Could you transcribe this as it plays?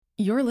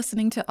You're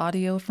listening to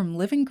audio from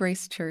Living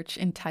Grace Church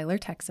in Tyler,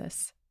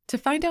 Texas. To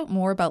find out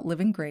more about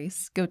Living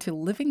Grace, go to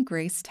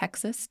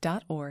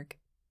livinggracetexas.org.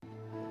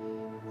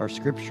 Our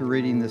scripture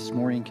reading this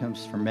morning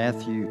comes from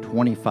Matthew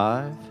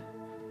 25,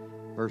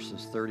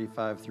 verses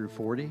 35 through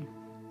 40,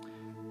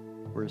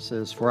 where it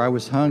says, "For I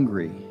was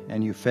hungry,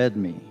 and you fed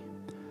me.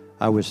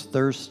 I was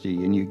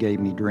thirsty, and you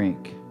gave me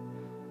drink.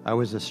 I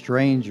was a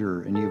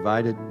stranger, and you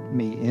invited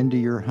me into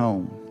your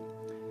home.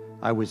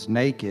 I was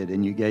naked,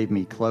 and you gave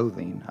me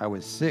clothing. I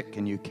was sick,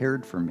 and you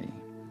cared for me.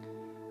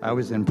 I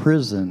was in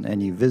prison,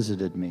 and you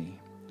visited me."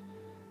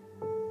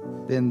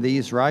 Then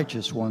these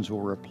righteous ones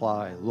will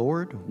reply,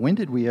 "Lord, when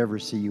did we ever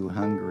see you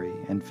hungry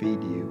and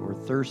feed you, or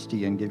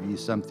thirsty and give you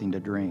something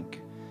to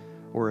drink,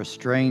 or a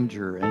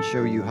stranger and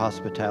show you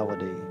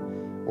hospitality,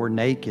 or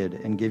naked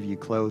and give you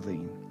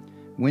clothing?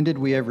 When did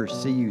we ever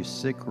see you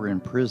sick or in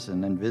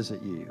prison and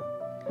visit you?"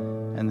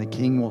 And the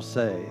king will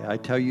say, "I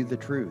tell you the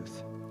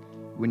truth.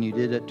 When you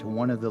did it to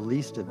one of the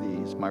least of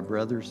these, my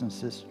brothers and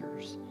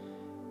sisters,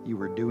 you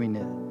were doing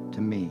it to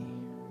me."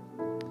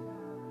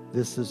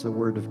 This is the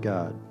word of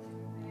God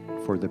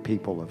for the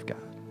people of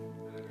God.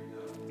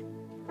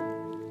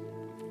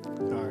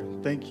 All right,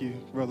 thank you,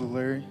 Brother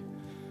Larry.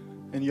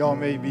 And y'all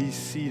may be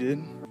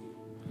seated.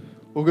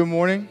 Well, good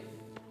morning.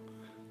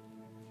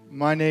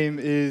 My name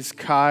is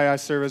Kai. I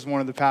serve as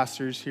one of the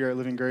pastors here at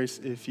Living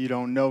Grace, if you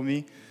don't know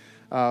me.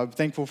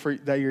 Thankful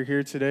that you're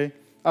here today.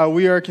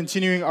 We are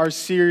continuing our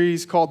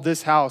series called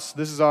This House.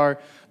 This is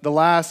the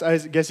last, I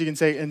guess you can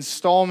say,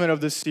 installment of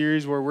this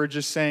series where we're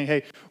just saying,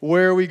 hey,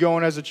 where are we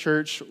going as a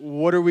church?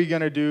 What are we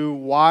going to do?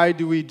 Why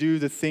do we do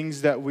the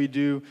things that we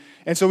do?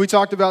 And so we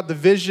talked about the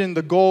vision,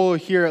 the goal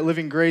here at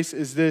Living Grace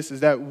is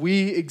that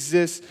we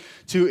exist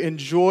to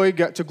enjoy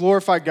God, to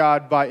glorify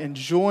God by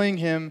enjoying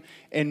Him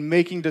and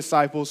making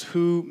disciples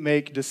who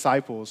make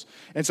disciples.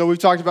 And so we've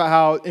talked about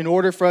how in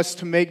order for us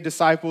to make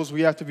disciples,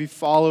 we have to be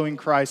following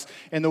Christ.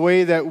 And the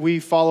way that we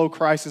follow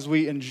Christ is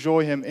we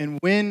enjoy Him. And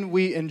when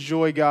we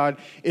enjoy God,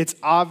 it's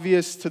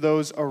obvious to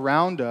those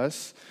around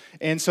us.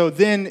 And so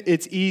then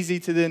it's easy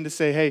to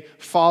say, hey,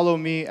 follow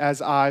me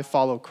as I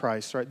follow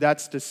Christ, right?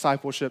 That's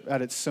discipleship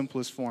at its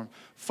simplest form.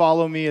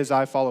 Follow me as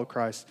I follow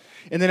Christ.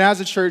 And then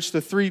as a church,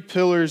 the three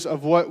pillars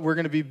of what we're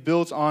going to be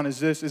built on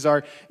is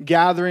our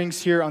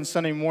gatherings here on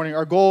Sunday morning.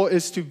 Our goal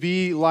is to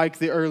be like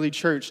the early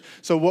church.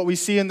 So what we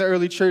see in the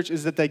early church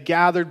is that they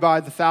gathered by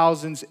the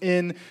thousands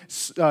in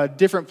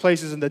different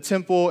places in the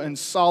temple and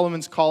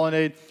Solomon's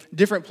colonnade,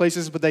 different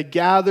places, but they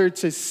gathered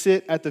to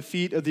sit at the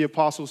feet of the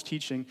apostles'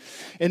 teaching.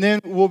 And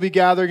then we'll be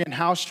gathering in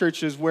house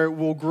churches where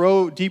we'll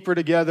grow deeper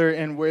together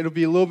and where it'll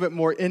be a little bit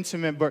more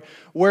intimate, but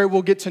where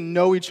we'll get to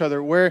know each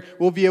other, where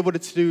we'll be able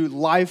to do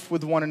life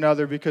with one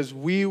another because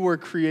we were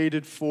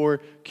created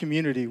for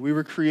community. We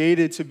were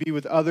created to be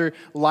with other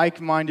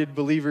like-minded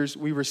believers.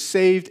 We were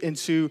saved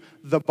into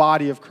the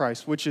body of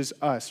Christ, which is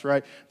us,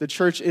 right? The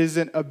church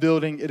isn't a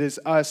building, it is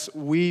us.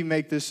 We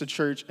make this a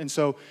church. And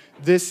so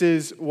this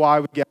is why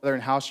we gather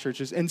in house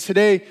churches. And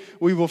today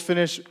we will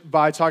finish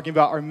by talking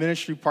about our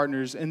ministry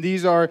partners. And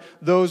these are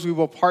those we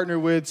will partner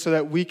with so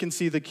that we can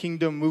see the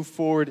kingdom move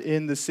forward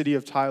in the city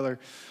of Tyler.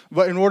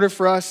 But in order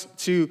for us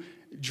to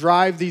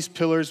drive these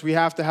pillars, we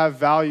have to have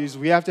values.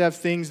 We have to have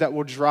things that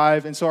will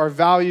drive. And so our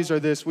values are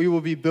this: we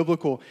will be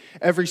biblical.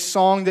 Every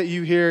song that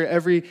you hear,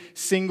 every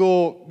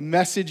single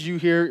message you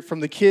hear from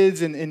the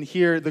kids and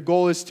here, the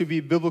goal is to be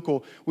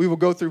biblical. We will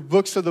go through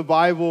books of the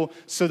Bible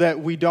so that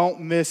we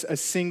don't miss a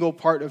single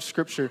part of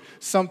Scripture.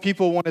 Some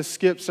people want to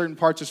skip certain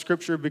parts of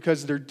Scripture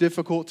because they're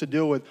difficult to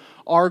deal with.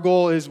 Our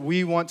goal is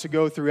we want to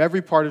go through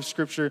every part of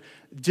Scripture,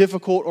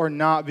 difficult or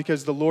not,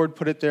 because the Lord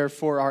put it there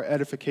for our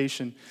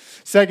edification.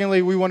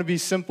 Secondly, we want to be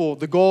simple.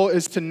 The goal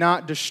is to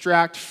not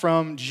distract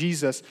from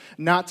Jesus,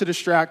 not to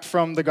distract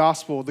from the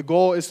gospel. The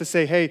goal is to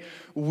say, hey,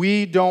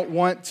 we don't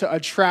want to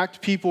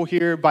attract people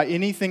here by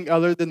anything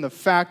other than the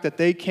fact that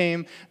they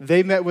came,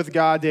 they met with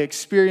God, they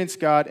experienced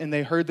God, and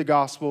they heard the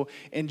gospel,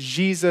 and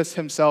Jesus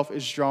Himself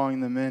is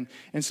drawing them in.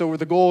 And so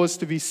the goal is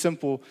to be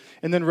simple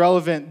and then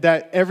relevant,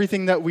 that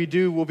everything that we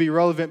do will be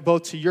relevant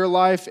both to your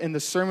life, and the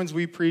sermons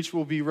we preach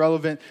will be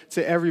relevant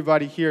to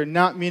everybody here,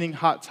 not meaning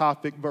hot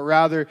topic, but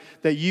rather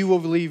that you will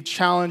leave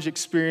challenge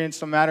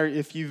experience no matter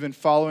if you've been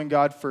following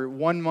God for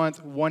 1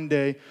 month, 1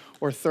 day,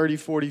 or 30,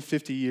 40,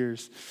 50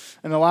 years.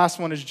 And the last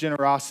one is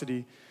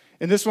generosity.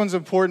 And this one's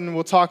important, and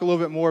we'll talk a little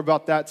bit more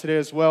about that today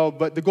as well.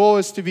 But the goal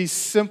is to be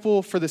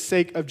simple for the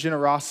sake of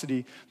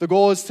generosity. The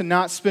goal is to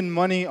not spend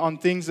money on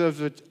things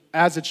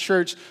as a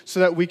church so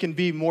that we can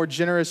be more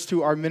generous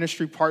to our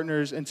ministry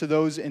partners and to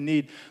those in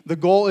need. The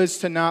goal is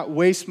to not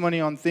waste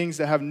money on things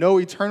that have no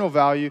eternal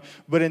value,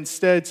 but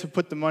instead to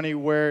put the money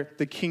where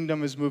the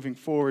kingdom is moving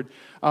forward.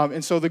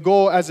 And so the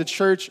goal as a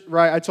church,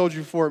 right, I told you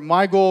before,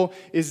 my goal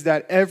is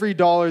that every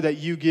dollar that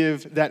you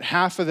give, that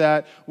half of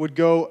that would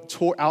go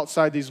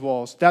outside these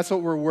walls. That's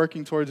what we're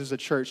working towards as a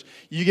church.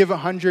 You give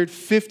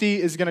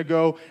 150 is going to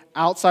go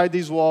outside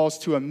these walls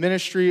to a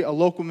ministry, a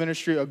local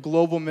ministry, a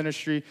global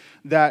ministry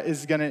that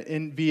is going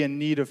to be in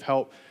need of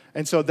help.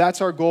 And so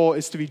that's our goal,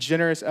 is to be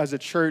generous as a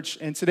church.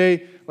 And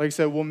today, like I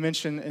said, we'll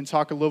mention and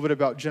talk a little bit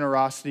about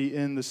generosity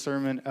in the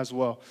sermon as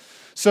well.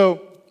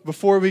 So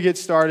before we get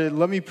started,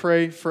 let me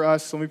pray for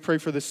us. Let me pray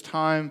for this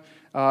time.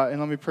 And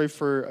let me pray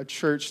for a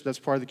church that's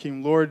part of the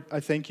kingdom. Lord,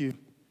 I thank you.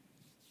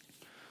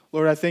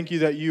 Lord, I thank you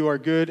that you are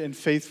good and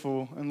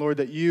faithful. And Lord,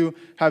 that you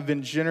have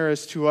been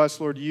generous to us.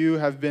 Lord, you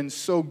have been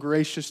so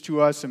gracious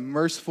to us and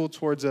merciful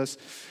towards us.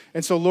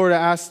 And so, Lord, I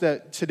ask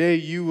that today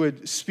you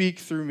would speak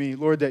through me.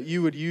 Lord, that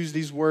you would use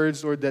these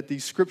words. Lord, that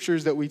these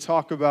scriptures that we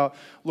talk about,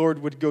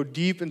 Lord, would go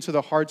deep into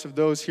the hearts of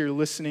those here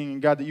listening.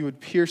 And God, that you would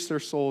pierce their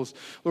souls.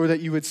 Lord, that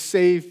you would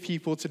save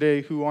people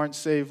today who aren't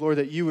saved. Lord,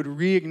 that you would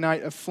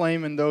reignite a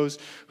flame in those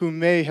who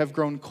may have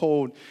grown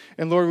cold.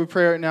 And Lord, we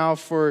pray right now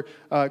for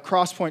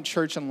Crosspoint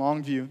Church in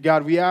Longview.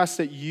 God, we ask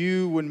that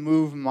you would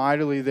move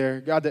mightily there.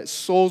 God, that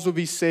souls would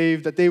be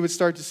saved, that they would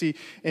start to see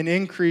an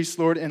increase,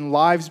 Lord, in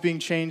lives being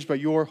changed by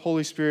your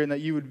Holy Spirit, and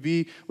that you would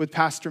be with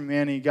Pastor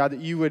Manny. God,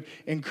 that you would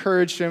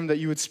encourage him, that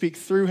you would speak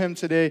through him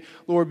today,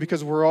 Lord,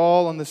 because we're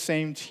all on the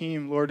same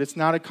team, Lord. It's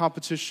not a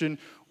competition.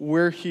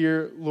 We're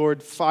here,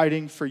 Lord,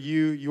 fighting for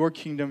you, your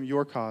kingdom,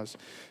 your cause.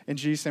 In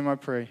Jesus' name I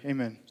pray,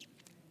 amen.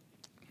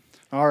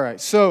 All right,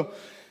 so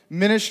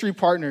ministry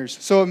partners.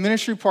 So a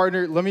ministry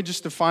partner, let me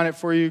just define it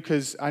for you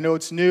because I know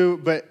it's new,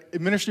 but a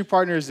ministry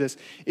partner is this: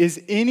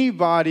 is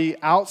anybody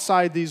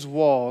outside these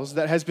walls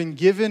that has been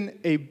given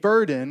a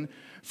burden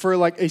for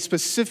like a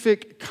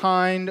specific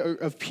kind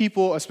of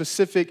people, a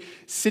specific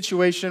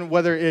situation,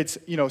 whether it's,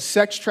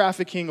 sex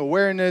trafficking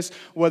awareness,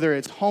 whether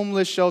it's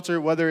homeless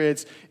shelter, whether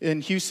it's in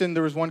Houston,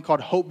 there was one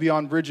called Hope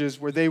Beyond Bridges,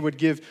 where they would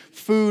give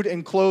food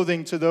and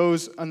clothing to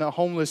those on the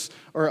homeless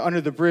or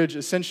under the bridge,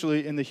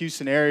 essentially in the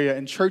Houston area.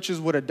 And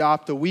churches would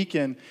adopt a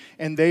weekend,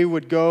 and they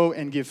would go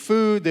and give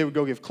food, they would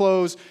go give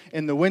clothes.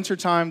 In the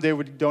wintertime, they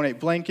would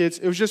donate blankets.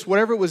 It was just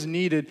whatever was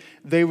needed,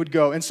 they would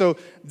go. And so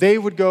they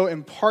would go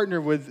and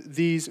partner with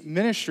these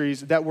ministries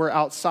that were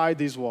outside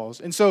these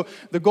walls. And so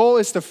the goal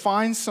is to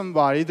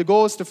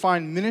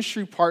find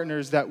ministry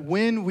partners that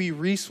when we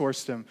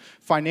resource them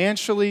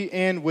financially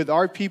and with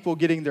our people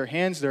getting their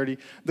hands dirty,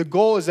 the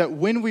goal is that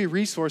when we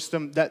resource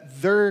them,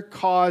 that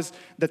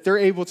they're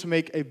able to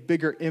make a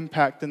bigger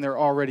impact than they're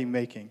already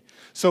making.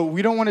 So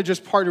we don't want to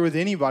just partner with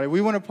anybody.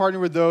 We want to partner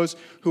with those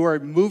who are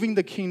moving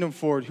the kingdom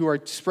forward, who are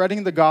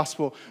spreading the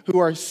gospel, who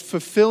are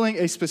fulfilling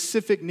a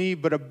specific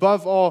need. But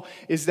above all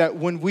is that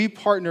when we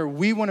partner,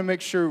 we want to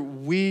make sure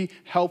we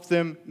help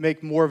them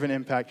make more of an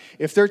impact.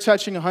 If they're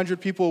touching 100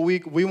 people a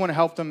week, we want to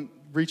help them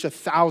reach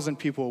 1,000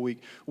 people a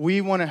week. We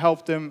want to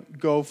help them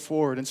go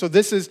forward. And so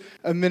this is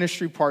a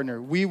ministry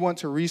partner. We want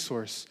to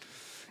resource.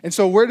 And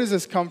so where does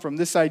this come from?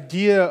 This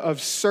idea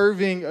of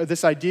serving,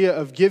 this idea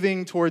of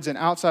giving towards an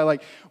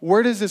outside,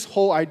 where does this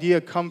whole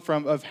idea come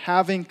from of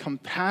having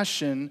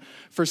compassion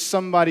for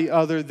somebody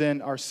other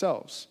than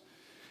ourselves?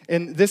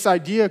 And this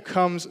idea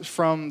comes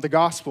from the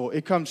gospel.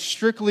 It comes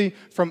strictly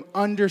from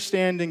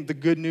understanding the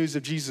good news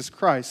of Jesus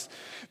Christ.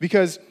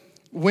 Because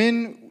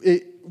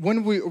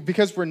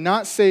because we're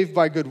not saved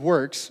by good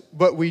works,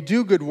 but we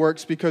do good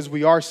works because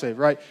we are saved,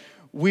 right?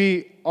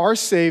 We are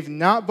saved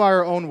not by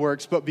our own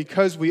works, but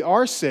because we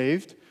are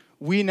saved,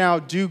 we now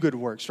do good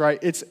works, right?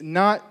 It's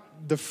not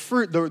the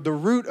fruit, the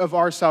root of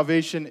our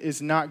salvation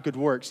is not good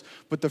works,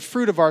 but the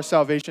fruit of our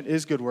salvation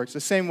is good works.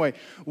 The same way,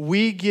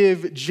 we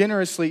give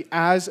generously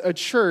as a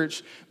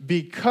church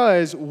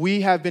because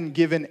we have been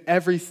given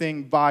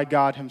everything by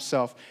God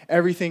himself.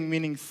 Everything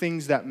meaning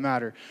things that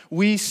matter.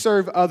 We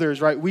serve others,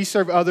 right? We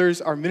serve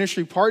others, our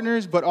ministry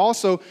partners, but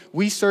also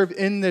we serve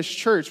in this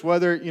church,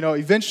 whether,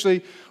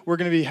 eventually we're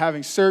going to be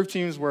having serve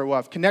teams where we'll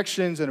have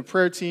connections and a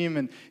prayer team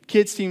and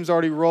kids teams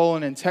already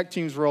rolling and tech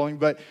teams rolling,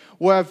 but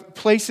we'll have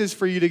places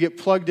for you to get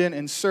plugged in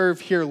and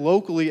serve here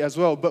locally as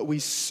well. But we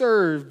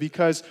serve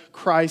because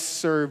Christ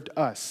served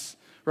us,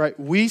 right?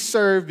 We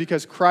serve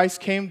because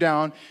Christ came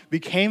down,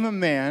 became a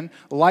man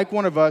like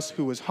one of us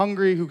who was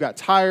hungry, who got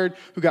tired,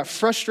 who got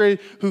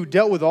frustrated, who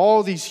dealt with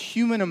all these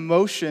human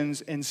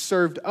emotions and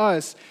served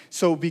us.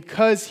 So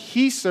because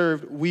he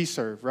served, we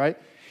serve, right?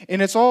 And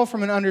it's all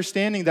from an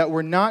understanding that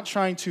we're not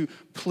trying to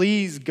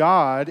please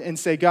God and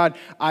say, God,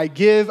 I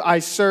give, I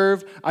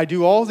serve, I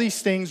do all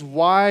these things.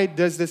 Why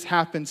does this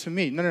happen to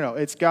me? No.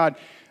 It's God,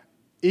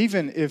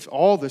 even if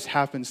all this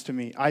happens to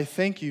me, I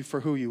thank you for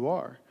who you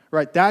are.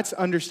 Right? That's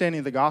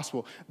understanding the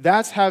gospel.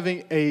 That's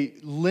having a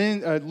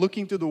lens,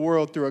 looking through the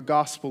world through a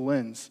gospel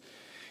lens.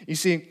 You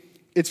see,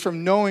 it's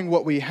from knowing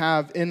what we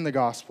have in the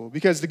gospel.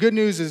 Because the good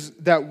news is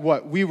that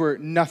we were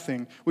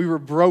nothing. We were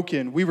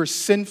broken. We were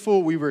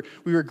sinful. We were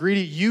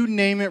greedy. You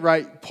name it,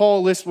 right?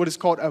 Paul lists what is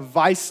called a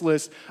vice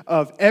list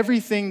of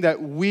everything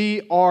that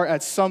we are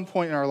at some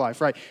point in our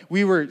life, right?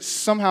 We were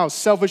somehow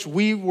selfish.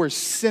 We were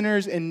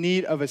sinners in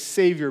need of a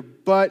Savior.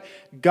 But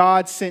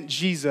God sent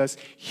Jesus.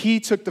 He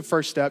took the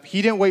first step.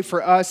 He didn't wait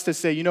for us to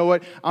say, you know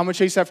what? I'm going to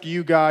chase after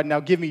you, God. Now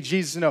give me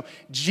Jesus. No,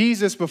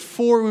 Jesus,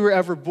 before we were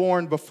ever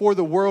born, before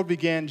the world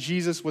began,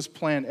 Jesus was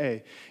plan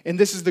A. And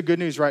this is the good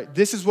news, right?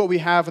 This is what we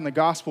have in the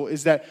gospel,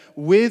 is that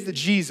with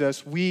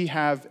Jesus, we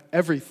have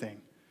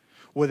everything.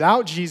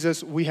 Without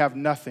Jesus, we have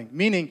nothing.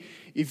 Meaning,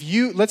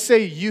 let's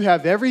say you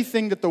have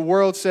everything that the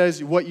world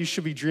says what you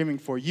should be dreaming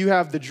for. You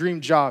have the dream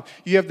job.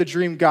 You have the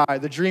dream guy,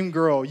 the dream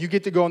girl. You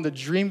get to go on the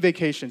dream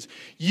vacations.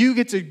 You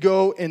get to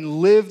go and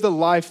live the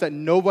life that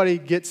nobody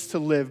gets to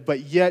live,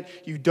 but yet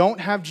you don't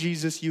have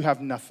Jesus, you have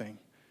nothing.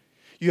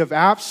 You have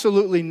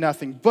absolutely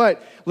nothing.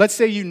 But let's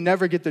say you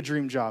never get the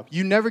dream job.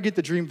 You never get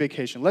the dream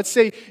vacation. Let's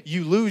say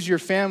you lose your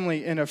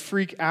family in a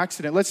freak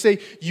accident. Let's say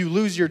you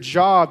lose your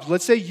job.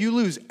 Let's say you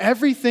lose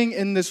everything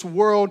in this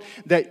world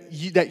that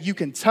you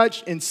can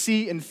touch and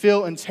see and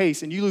feel and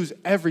taste, and you lose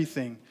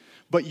everything.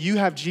 But you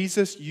have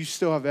Jesus, you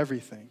still have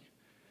everything.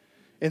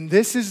 And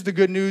this is the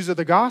good news of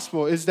the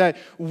gospel, is that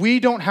we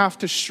don't have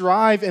to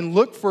strive and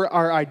look for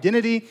our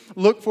identity,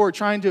 look for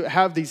trying to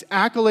have these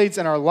accolades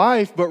in our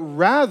life, but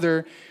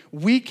rather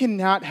we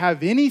cannot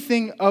have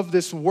anything of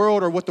this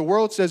world or what the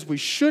world says we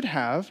should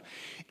have.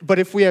 But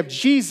if we have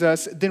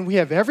Jesus, then we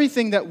have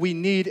everything that we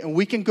need, and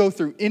we can go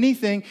through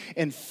anything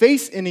and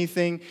face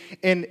anything.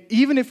 And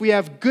even if we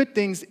have good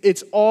things,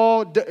 it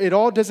all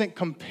doesn't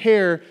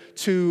compare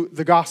to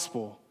the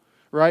gospel.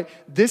 Right?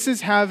 This is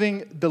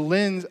having the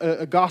lens,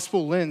 a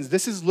gospel lens.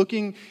 This is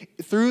looking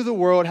through the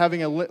world,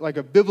 having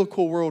a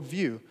biblical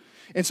worldview.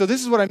 And so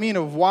this is what I mean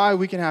of why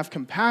we can have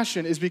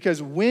compassion, is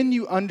because when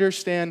you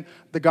understand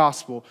the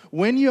gospel,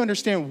 when you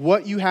understand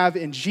what you have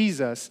in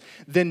Jesus,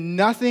 then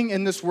nothing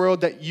in this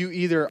world that you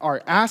either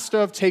are asked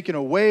of, taken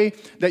away,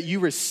 that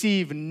you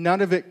receive, none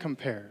of it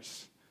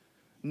compares.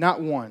 Not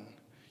one.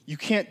 You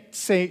can't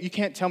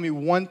tell me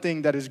one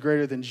thing that is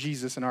greater than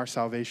Jesus and our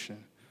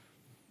salvation.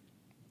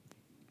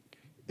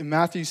 In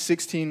Matthew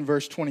 16,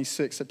 verse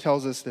 26, it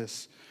tells us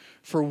this: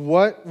 "For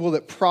what will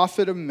it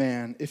profit a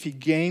man if he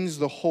gains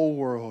the whole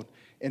world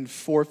and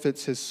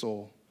forfeits his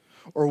soul?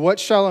 Or what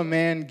shall a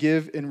man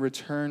give in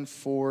return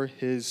for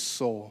his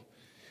soul?"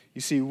 You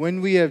see,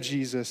 when we have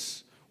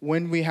Jesus,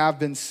 when we have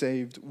been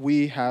saved,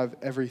 we have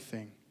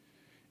everything.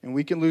 And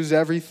we can lose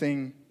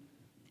everything,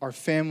 our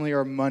family,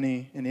 our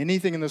money, and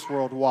anything in this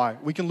world. Why?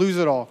 We can lose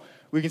it all.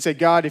 We can say,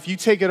 God, if you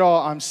take it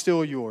all, I'm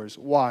still yours.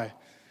 Why?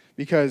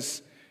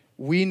 Because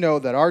we know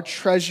that our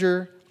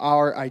treasure,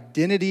 our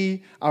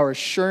identity, our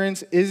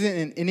assurance isn't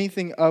in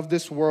anything of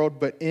this world,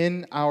 but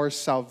in our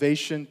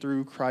salvation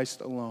through Christ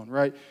alone,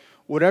 right?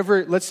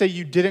 Whatever, let's say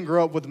you didn't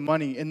grow up with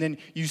money and then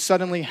you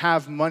suddenly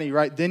have money,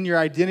 right? Then your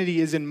identity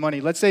is in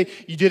money. Let's say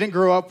you didn't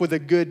grow up with a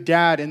good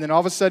dad and then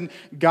all of a sudden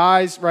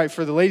guys, right,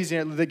 for the ladies,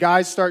 the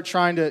guys start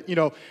trying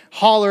to,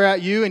 holler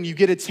at you and you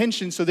get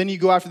attention. So then you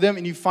go after them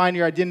and you find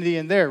your identity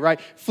in there, right?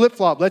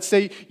 Flip-flop. Let's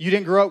say you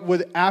didn't grow up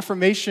with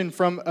affirmation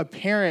from a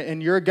parent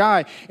and you're a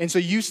guy. And so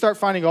you start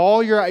finding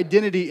all your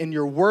identity in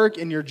your work,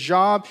 in your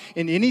job,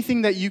 in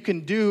anything that you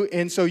can do.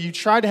 And so you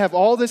try to have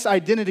all this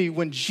identity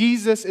when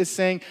Jesus is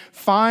saying,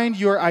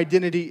 find your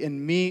identity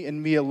in me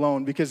and me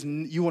alone, because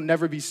you will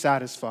never be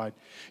satisfied.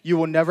 You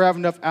will never have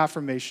enough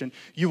affirmation.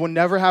 You will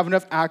never have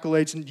enough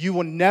accolades. And you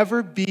will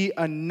never be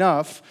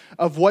enough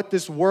of what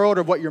this world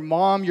or what your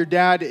mom, your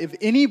dad, if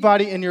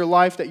anybody in your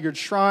life that you're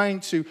trying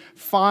to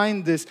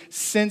find this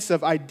sense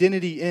of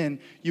identity in,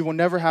 you will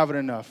never have it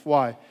enough.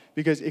 Why?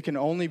 Because it can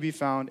only be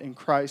found in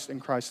Christ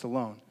and Christ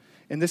alone.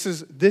 And this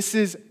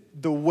is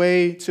the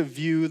way to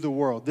view the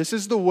world. This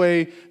is the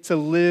way to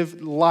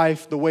live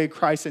life the way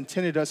Christ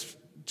intended us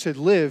to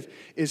live,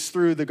 is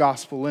through the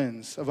gospel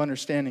lens of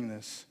understanding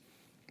this.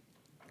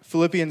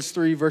 Philippians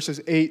 3 verses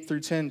 8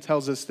 through 10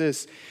 tells us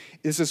this.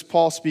 This is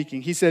Paul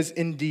speaking. He says,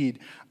 "Indeed,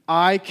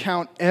 I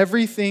count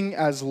everything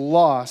as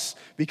loss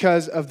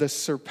because of the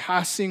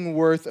surpassing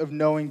worth of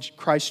knowing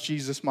Christ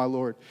Jesus my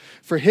Lord.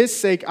 For his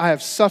sake I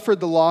have suffered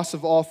the loss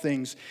of all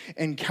things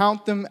and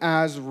count them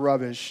as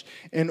rubbish,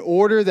 in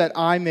order that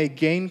I may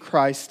gain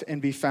Christ and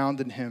be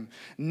found in him,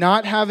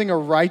 not having a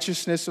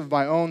righteousness of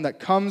my own that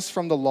comes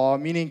from the law,"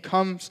 meaning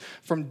comes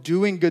from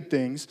doing good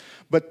things,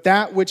 "but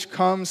that which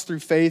comes through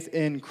faith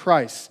in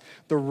Christ,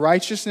 the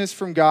righteousness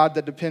from God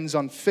that depends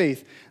on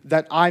faith,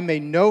 that I may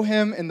know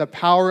him in the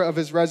power of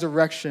his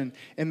resurrection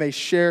and may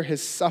share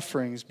his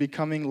sufferings,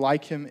 becoming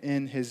like him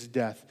in his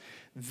death."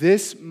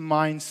 This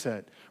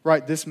mindset,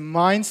 right? This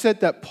mindset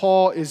that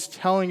Paul is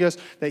telling us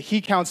that he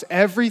counts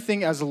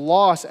everything as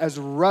loss, as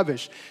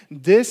rubbish.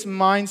 This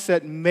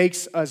mindset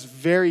makes us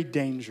very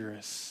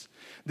dangerous.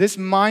 This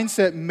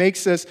mindset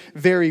makes us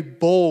very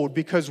bold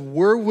because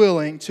we're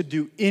willing to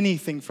do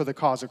anything for the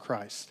cause of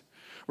Christ.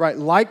 Right?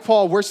 Like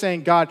Paul, we're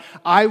saying, God,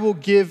 I will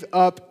give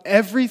up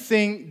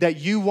everything that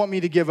you want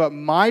me to give up,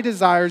 my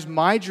desires,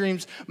 my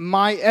dreams,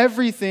 my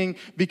everything,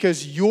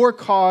 because your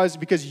cause,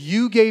 because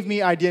you gave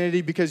me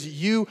identity, because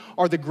you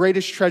are the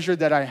greatest treasure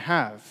that I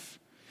have.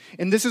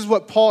 And this is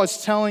what Paul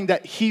is telling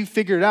that he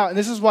figured out. And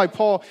this is why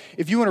Paul,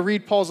 if you want to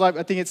read Paul's life,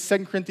 I think it's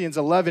 2 Corinthians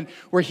 11,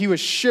 where he was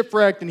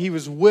shipwrecked and he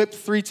was whipped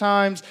 3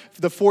 times,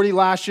 the 40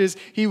 lashes.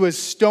 He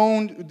was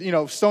stoned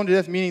to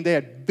death, meaning they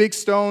had big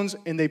stones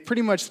and they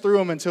pretty much threw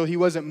him until he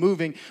wasn't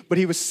moving, but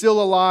he was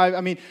still alive.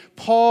 I mean,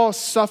 Paul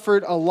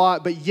suffered a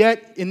lot, but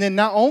yet, and then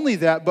not only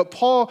that, but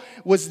Paul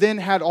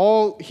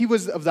he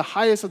was of the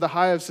highest of the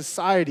high of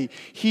society.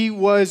 He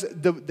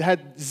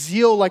had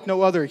zeal like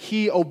no other.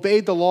 He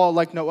obeyed the law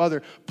like no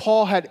other.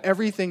 Paul had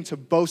everything to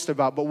boast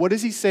about. But what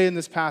does he say in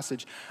this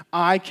passage?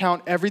 I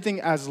count everything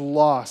as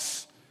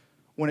loss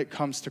when it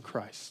comes to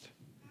Christ.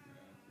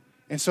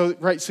 And so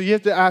you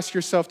have to ask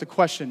yourself the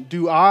question,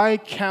 do I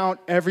count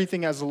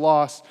everything as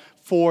loss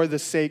for the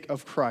sake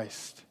of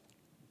Christ?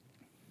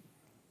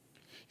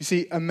 You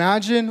see,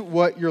 imagine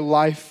what your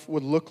life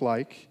would look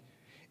like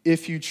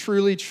if you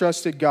truly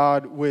trusted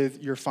God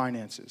with your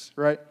finances,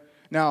 right?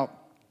 Now,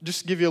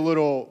 just to give you a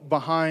little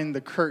behind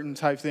the curtain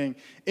type thing.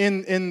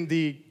 In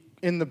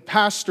the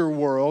pastor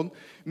world,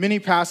 many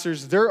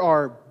pastors, there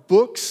are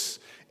books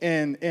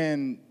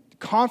and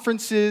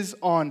conferences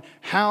on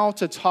how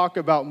to talk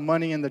about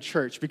money in the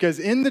church. Because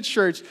in the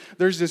church,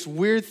 there's this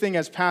weird thing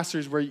as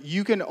pastors where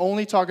you can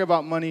only talk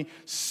about money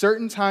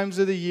certain times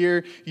of the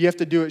year. You have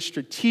to do it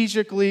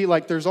strategically.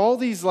 Like there's all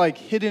these like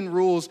hidden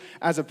rules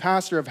as a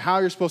pastor of how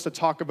you're supposed to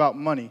talk about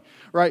money,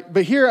 right?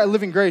 But here at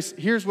Living Grace,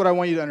 here's what I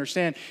want you to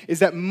understand is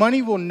that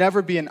money will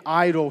never be an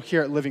idol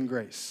here at Living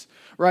Grace.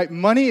 Right?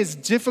 Money is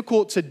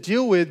difficult to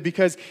deal with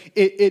because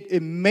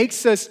it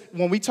makes us,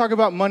 when we talk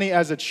about money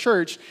as a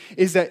church,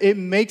 is that it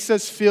makes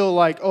us feel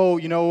like, oh,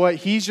 you know what,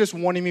 he's just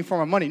wanting me for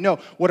my money. No,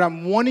 what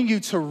I'm wanting you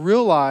to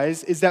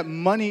realize is that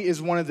money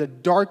is one of the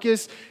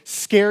darkest,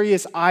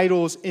 scariest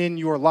idols in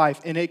your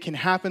life, and it can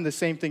happen the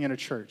same thing in a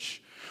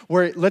church.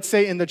 Where, let's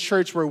say in the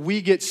church where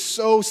we get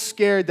so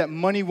scared that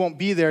money won't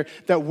be there,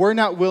 that we're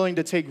not willing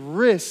to take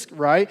risk,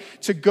 right?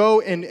 To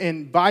go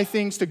and buy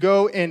things, to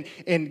go and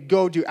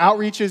go do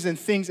outreaches and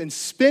things and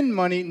spend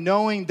money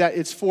knowing that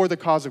it's for the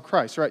cause of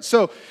Christ, right?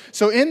 So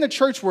in the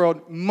church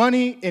world,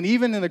 money, and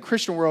even in the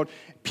Christian world,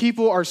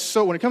 people are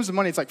when it comes to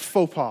money, it's like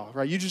faux pas,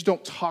 right? You just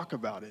don't talk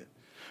about it.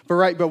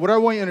 But what I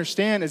want you to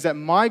understand is that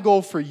my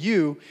goal for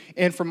you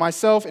and for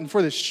myself and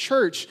for this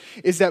church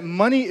is that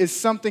money is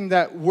something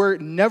that we're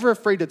never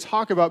afraid to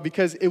talk about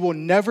because it will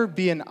never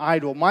be an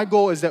idol. My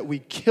goal is that we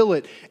kill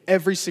it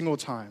every single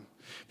time.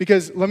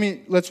 Because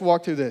let's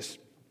walk through this.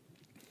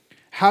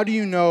 How do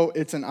you know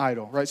it's an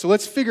idol, right? So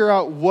let's figure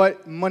out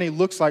what money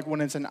looks like when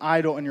it's an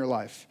idol in your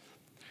life.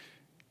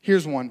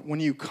 Here's one.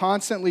 When you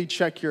constantly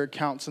check your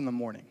accounts in the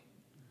morning,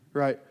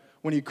 right?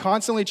 When you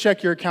constantly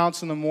check your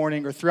accounts in the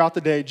morning or throughout the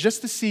day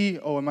just to see,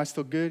 oh, am I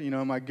still good?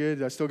 Am I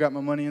good? I still got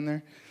my money in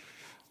there?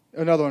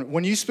 Another one.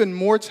 When you spend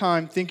more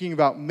time thinking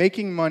about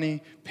making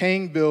money,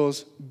 paying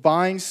bills,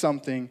 buying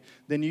something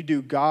than you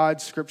do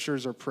God,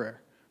 scriptures, or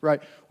prayer,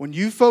 right? When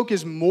you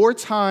focus more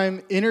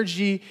time,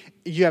 energy,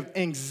 you have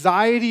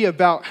anxiety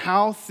about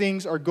how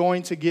things are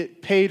going to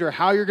get paid or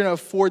how you're going to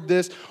afford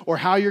this or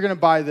how you're going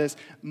to buy this,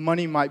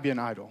 money might be an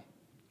idol.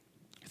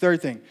 Third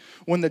thing,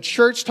 when the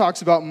church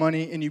talks about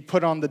money and you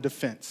put on the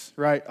defense,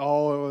 right?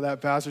 Oh,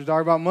 that pastor's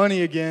talking about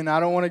money again. I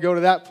don't want to go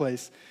to that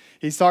place.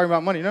 He's talking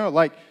about money. No,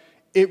 like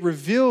it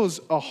reveals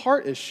a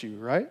heart issue,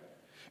 right?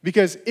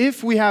 Because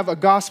if we have a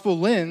gospel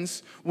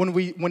lens,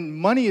 when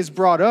money is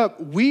brought up,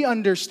 we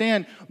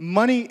understand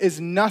money is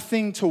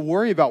nothing to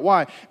worry about.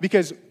 Why?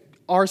 Because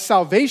our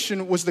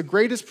salvation was the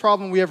greatest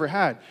problem we ever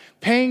had.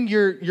 Paying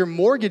your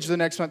mortgage the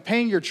next month,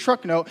 paying your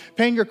truck note,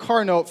 paying your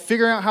car note,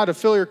 figuring out how to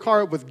fill your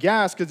car up with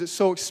gas because it's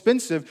so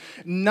expensive.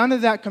 None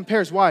of that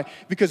compares. Why?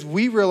 Because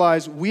we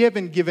realize we have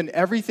been given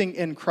everything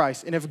in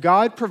Christ. And if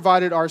God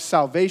provided our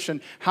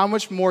salvation, how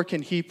much more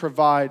can He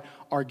provide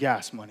our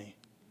gas money?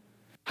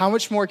 How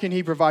much more can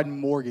He provide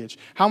mortgage?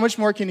 How much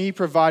more can He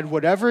provide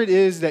whatever it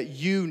is that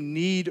you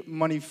need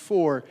money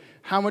for?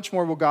 How much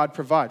more will God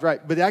provide,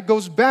 right? But that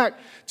goes back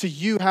to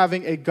you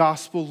having a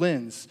gospel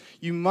lens.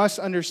 You must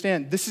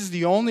understand this is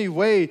the only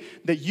way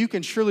that you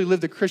can truly live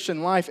the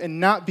Christian life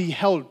and not be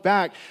held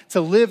back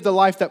to live the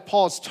life that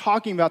Paul is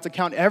talking about, to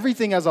count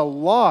everything as a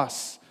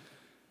loss,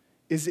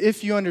 is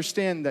if you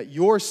understand that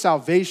your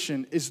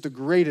salvation is the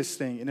greatest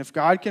thing. And if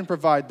God can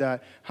provide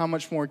that, how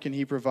much more can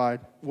He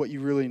provide what you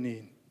really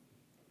need?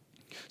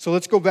 So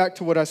let's go back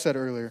to what I said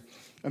earlier.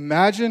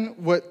 Imagine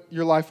what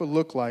your life would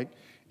look like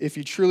if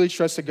you truly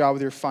trusted God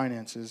with your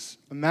finances.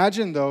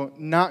 Imagine, though,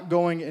 not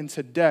going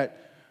into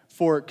debt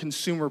for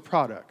consumer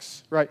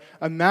products, right?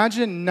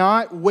 Imagine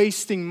not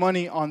wasting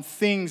money on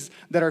things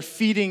that are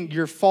feeding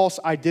your false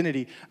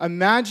identity.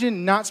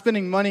 Imagine not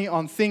spending money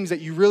on things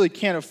that you really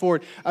can't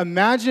afford.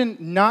 Imagine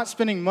not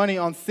spending money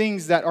on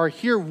things that are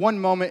here one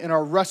moment and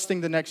are rusting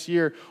the next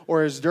year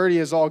or as dirty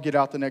as all get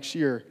out the next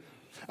year.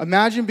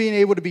 Imagine being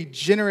able to be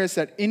generous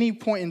at any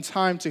point in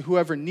time to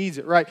whoever needs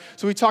it, right?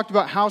 So we talked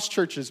about house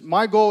churches.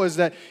 My goal is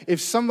that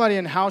if somebody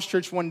in house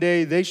church one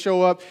day, they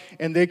show up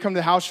and they come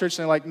to house church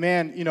and they're like,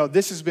 man,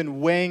 this has been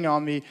weighing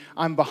on me.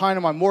 I'm behind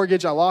on my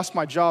mortgage. I lost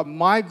my job.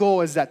 My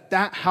goal is that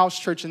house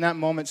church in that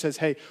moment says,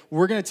 hey,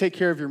 we're going to take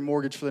care of your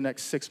mortgage for the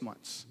next 6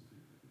 months.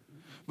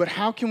 But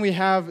how can we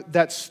have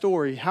that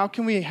story? How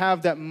can we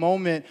have that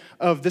moment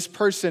of this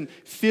person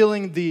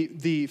feeling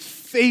the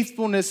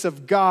faithfulness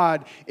of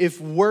God if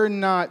we're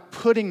not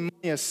putting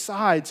money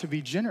aside to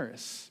be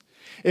generous?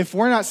 If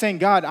we're not saying,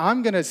 God,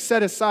 I'm going to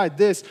set aside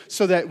this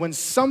so that when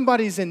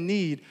somebody's in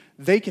need,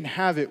 they can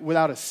have it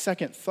without a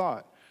second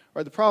thought.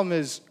 Right? The problem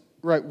is,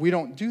 right, we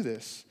don't do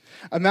this.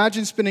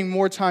 Imagine spending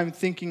more time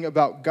thinking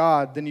about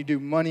God than you do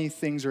money,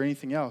 things, or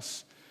anything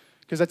else.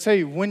 Because I tell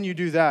you, when you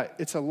do that,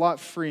 it's a lot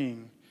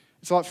freeing.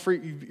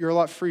 You're a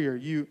lot freer.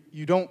 You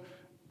don't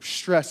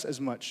stress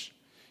as much.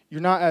 You're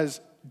not as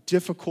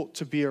difficult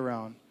to be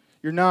around.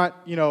 You're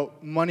not,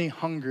 money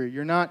hungry.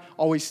 You're not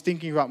always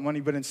thinking about money,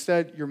 but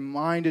instead your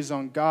mind is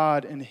on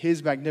God and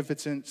His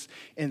magnificence.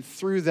 And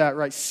through that,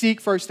 right,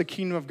 seek first the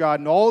kingdom of God,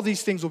 and all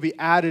these things will be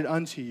added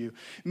unto you.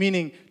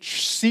 Meaning,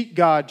 seek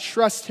God,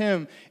 trust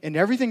Him, and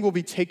everything will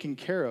be taken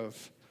care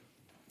of.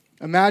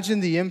 Imagine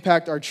the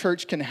impact our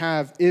church can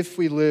have if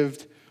we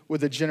lived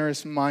with a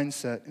generous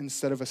mindset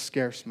instead of a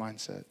scarce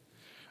mindset.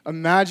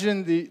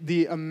 Imagine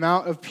the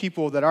amount of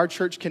people that our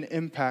church can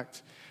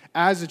impact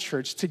as a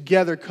church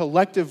together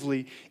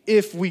collectively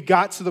if we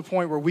got to the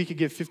point where we could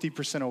give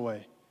 50%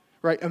 away.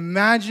 Right?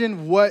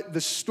 Imagine what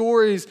the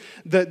stories,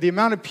 the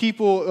amount of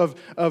people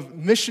of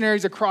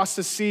missionaries across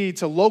the sea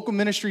to local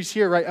ministries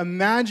here, right?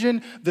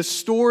 Imagine the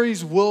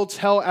stories we'll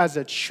tell as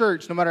a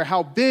church, no matter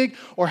how big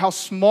or how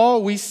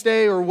small we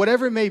stay or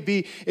whatever it may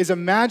be, is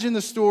imagine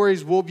the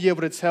stories we'll be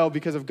able to tell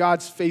because of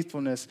God's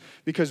faithfulness,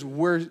 because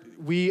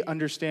we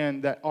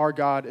understand that our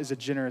God is a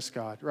generous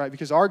God, right?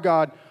 Because our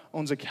God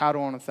owns a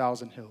cattle on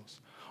 1,000 hills.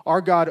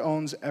 Our God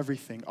owns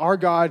everything. Our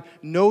God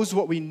knows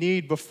what we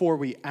need before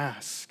we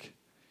ask.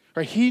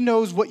 Right? He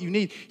knows what you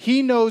need.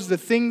 He knows the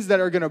things that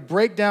are going to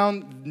break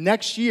down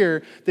next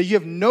year that you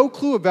have no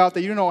clue about,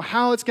 that you don't know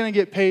how it's going to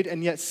get paid,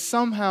 and yet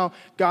somehow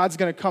God's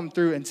going to come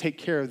through and take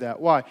care of that.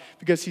 Why?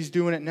 Because He's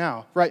doing it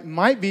now. Right?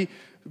 Might be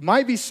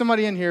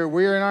somebody in here,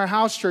 we're in our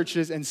house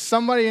churches, and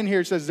somebody in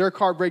here says their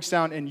car breaks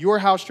down, and your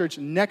house church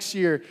next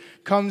year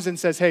comes and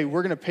says, hey,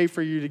 we're going to pay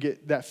for you to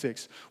get that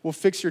fixed. We'll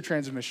fix your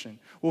transmission.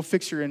 We'll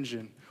fix your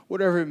engine.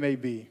 Whatever it may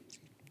be.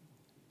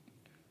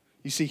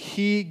 You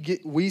see,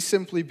 we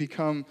simply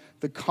become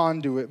the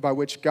conduit by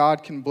which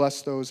God can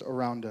bless those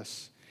around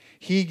us.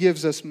 He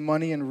gives us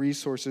money and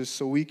resources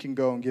so we can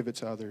go and give it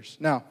to others.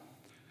 Now,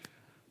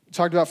 we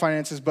talked about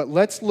finances, but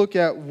let's look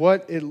at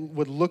what it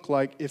would look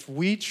like if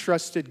we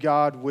trusted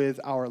God with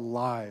our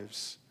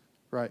lives,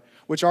 right?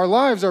 Which our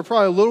lives are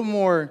probably a little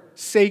more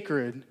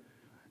sacred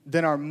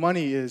than our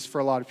money is for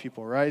a lot of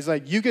people, right? It's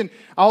like,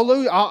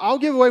 I'll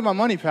give away my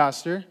money,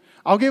 Pastor.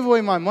 I'll give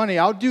away my money.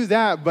 I'll do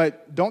that,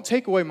 but don't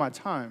take away my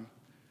time.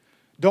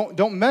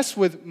 Don't mess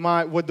with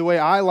the way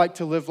I like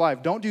to live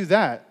life. Don't do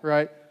that,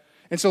 right?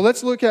 And so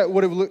let's look at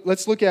what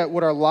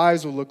our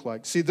lives will look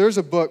like. See, there's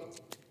a book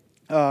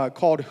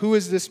called "Who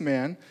Is This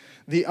Man?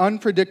 The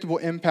Unpredictable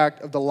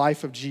Impact of the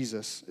Life of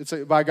Jesus." It's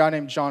by a guy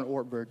named John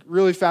Ortberg.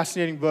 Really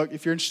fascinating book.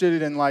 If you're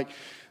interested in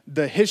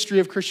the history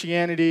of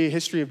Christianity,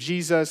 history of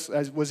Jesus,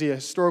 was he a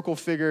historical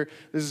figure?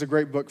 This is a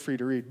great book for you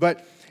to read.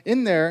 But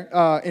in there,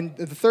 in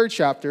the 3rd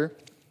chapter,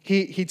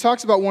 he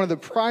talks about one of the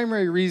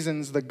primary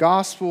reasons the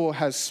gospel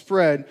has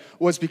spread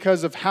was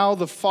because of how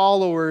the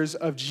followers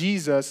of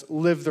Jesus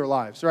lived their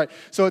lives, right?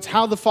 So it's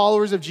how the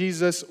followers of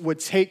Jesus would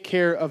take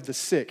care of the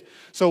sick.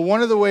 So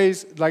one of the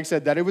ways, like I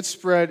said, that it would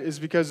spread is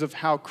because of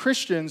how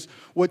Christians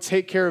would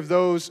take care of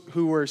those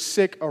who were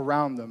sick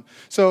around them.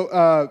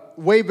 So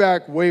way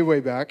back,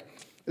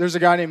 there's a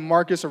guy named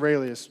Marcus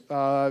Aurelius.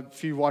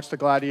 If you watch The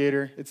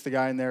Gladiator, it's the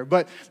guy in there.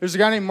 But there's a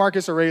guy named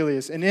Marcus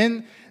Aurelius.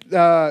 And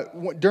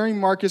during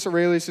Marcus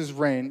Aurelius'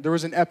 reign, there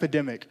was an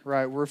epidemic,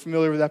 right? We're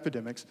familiar with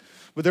epidemics.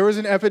 But there was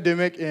an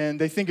epidemic, and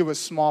they think it was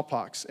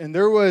smallpox. And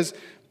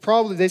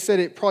they said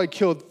it probably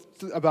killed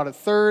about a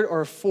third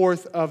or a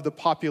fourth of the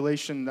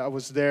population that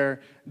was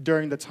there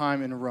during the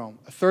time in Rome.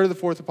 A third of the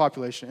fourth of the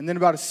population. And then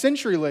about a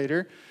century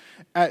later,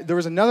 there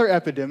was another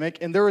epidemic,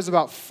 and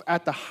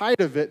at the height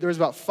of it, there was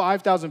about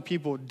 5,000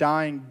 people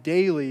dying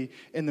daily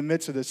in the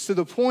midst of this, to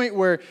the point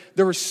where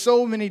there were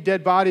so many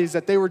dead bodies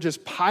that they were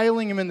just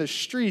piling them in the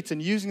streets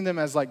and using them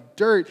as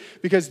dirt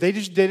because they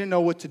just didn't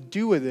know what to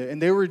do with it. And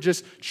they were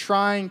just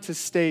trying to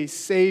stay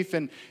safe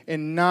and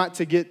not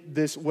to get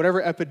this,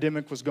 whatever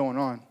epidemic was going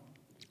on.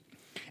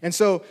 And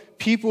so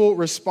people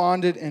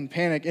responded in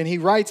panic. And he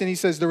writes and he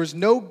says, there was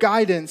no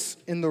guidance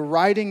in the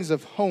writings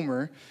of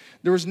Homer.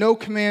 There was no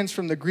commands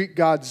from the Greek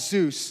god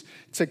Zeus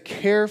to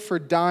care for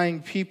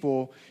dying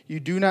people you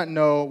do not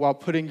know while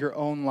putting your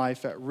own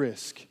life at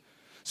risk.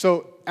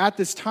 So at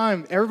this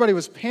time, everybody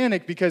was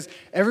panicked because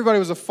everybody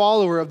was a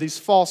follower of these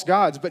false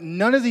gods. But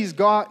none of these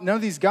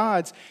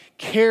gods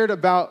cared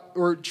about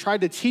or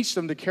tried to teach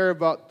them to care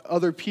about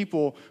other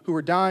people who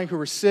were dying, who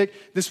were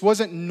sick. This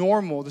wasn't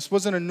normal. This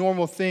wasn't a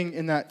normal thing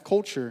in that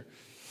culture.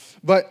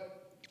 And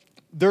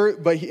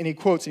he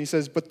quotes and he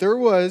says, "But there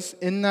was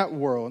in that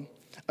world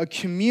a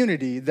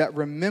community that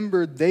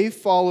remembered they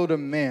followed a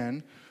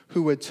man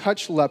who would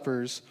touch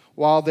lepers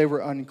while they were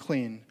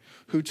unclean,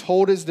 who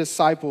told his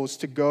disciples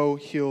to go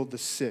heal the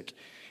sick."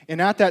 And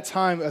at that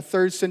time, a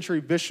 3rd century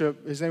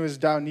bishop, his name was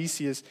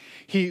Dionysius,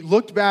 he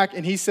looked back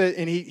and he said,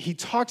 and he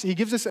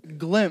gives us a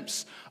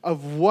glimpse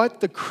of what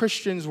the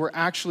Christians were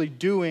actually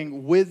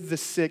doing with the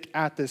sick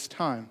at this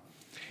time.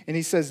 And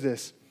he says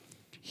this,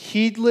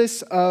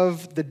 "Heedless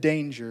of the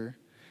danger,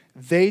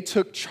 they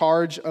took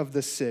charge of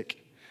the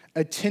sick,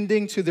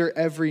 attending to their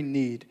every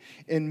need,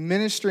 and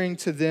ministering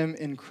to them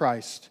in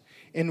Christ.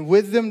 And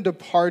with them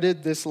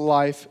departed this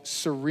life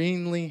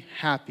serenely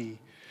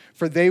happy,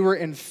 for they were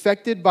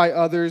infected by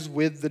others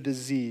with the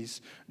disease,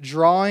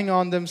 drawing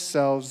on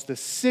themselves the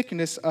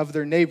sickness of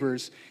their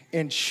neighbors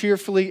and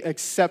cheerfully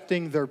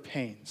accepting their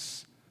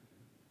pains."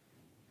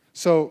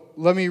 So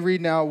let me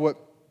read now what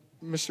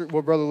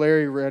Brother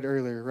Larry read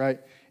earlier, right?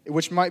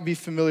 Which might be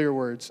familiar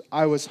words.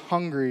 "I was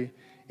hungry,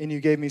 and you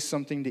gave me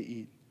something to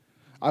eat.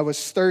 I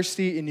was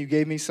thirsty, and you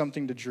gave me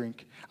something to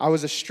drink. I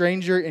was a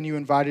stranger, and you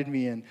invited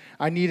me in.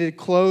 I needed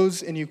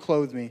clothes, and you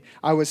clothed me.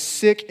 I was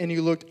sick, and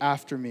you looked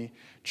after me.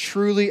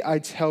 Truly, I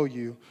tell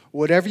you,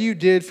 whatever you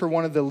did for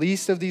one of the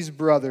least of these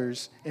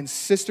brothers and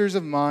sisters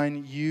of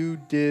mine, you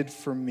did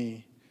for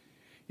me."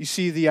 You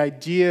see, the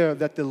idea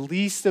that the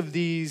least of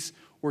these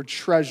were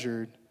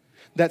treasured,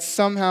 that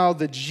somehow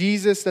the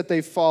Jesus that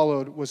they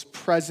followed was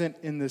present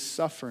in this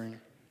suffering.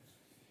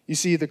 You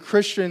see, the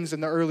Christians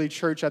in the early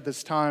church at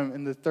this time,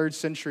 in the 3rd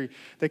century,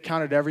 they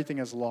counted everything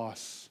as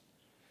loss.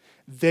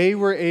 They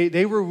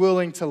were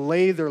willing to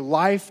lay their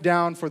life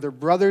down for their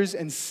brothers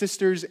and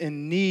sisters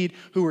in need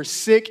who were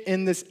sick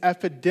in this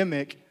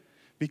epidemic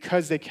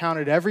because they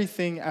counted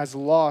everything as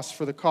loss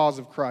for the cause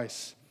of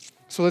Christ.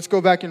 So let's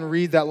go back and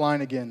read that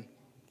line again.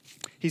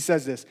 He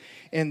says this,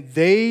 "And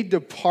they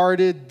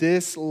departed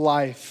this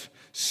life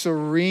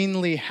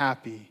serenely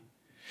happy,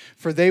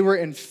 for they were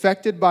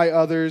infected by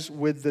others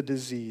with the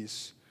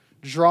disease,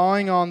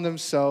 drawing on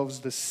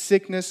themselves the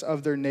sickness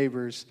of their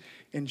neighbors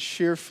and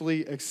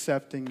cheerfully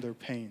accepting their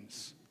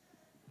pains."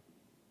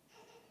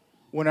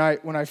 When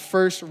I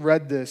first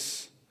read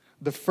this,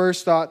 the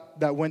first thought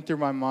that went through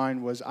my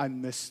mind was, I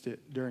missed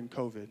it during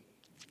COVID.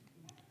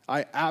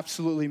 I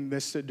absolutely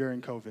missed it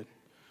during COVID.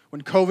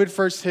 When COVID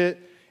first hit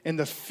and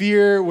the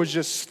fear was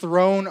just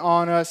thrown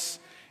on us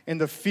and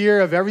the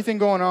fear of everything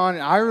going on,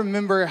 and I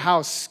remember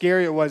how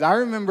scary it was. I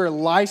remember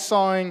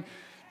Lysoling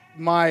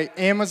my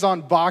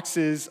Amazon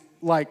boxes,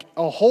 like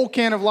a whole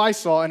can of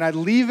Lysol, and I'd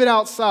leave it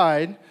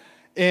outside,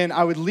 and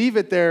I would leave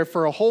it there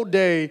for a whole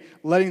day,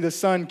 letting the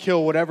sun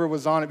kill whatever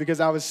was on it, because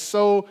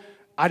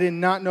I did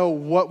not know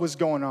what was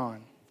going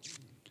on.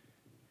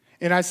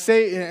 And I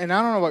don't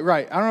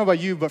know about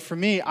you, but for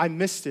me, I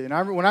missed it.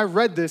 And when I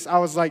read this, I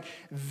was like,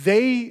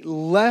 they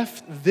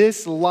left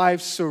this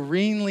life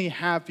serenely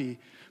happy,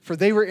 for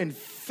they were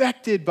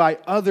infected by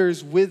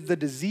others with the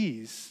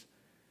disease.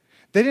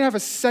 They didn't have a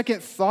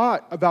second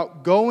thought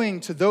about going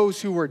to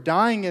those who were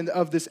dying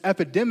of this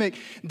epidemic.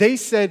 They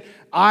said,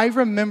 I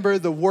remember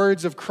the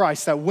words of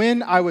Christ, that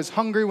when I was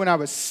hungry, when I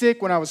was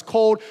sick, when I was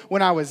cold,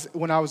 when I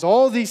was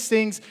all these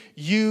things,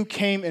 you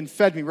came and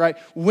fed me, right?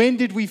 When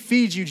did we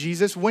feed you,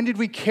 Jesus? When did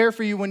we care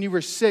for you when you were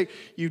sick?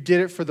 You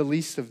did it for the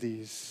least of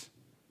these.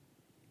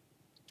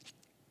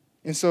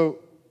 And so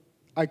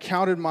I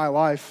counted my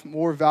life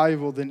more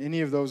valuable than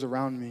any of those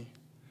around me.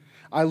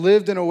 I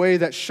lived in a way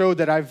that showed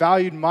that I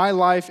valued my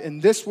life in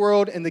this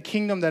world and the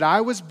kingdom that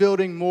I was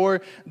building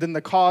more than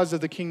the cause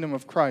of the kingdom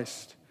of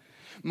Christ.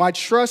 My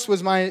trust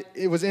was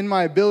in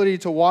my ability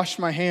to wash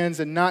my hands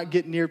and not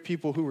get near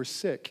people who were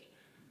sick.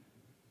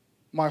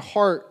 My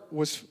heart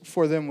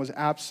for them was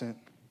absent.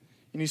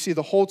 And you see,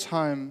 the whole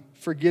time,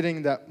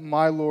 forgetting that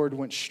my Lord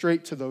went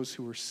straight to those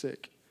who were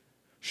sick.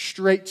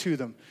 Straight to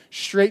them.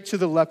 Straight to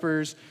the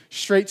lepers.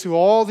 Straight to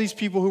all these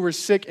people who were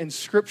sick in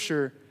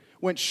Scripture.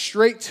 Went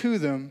straight to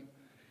them.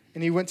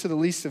 And he went to the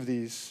least of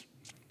these.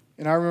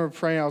 And I remember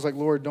praying, I was like,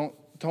 Lord,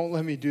 don't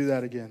let me do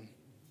that again.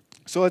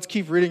 So let's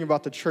keep reading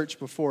about the church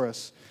before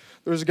us.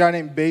 There was a guy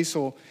named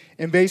Basil.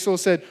 And Basil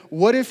said,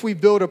 what if we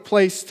build a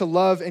place to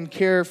love and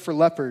care for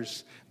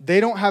lepers? They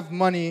don't have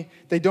money.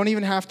 They don't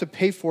even have to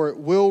pay for it.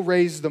 We'll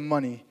raise the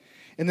money.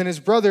 And then his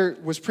brother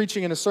was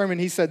preaching in a sermon.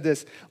 He said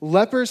this,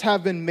 lepers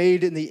have been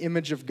made in the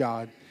image of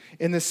God.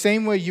 in the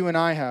same way you and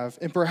I have,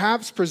 and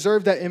perhaps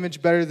preserve that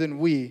image better than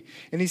we.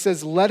 And he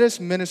says, let us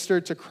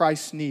minister to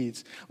Christ's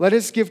needs. Let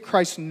us give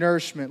Christ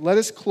nourishment. Let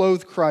us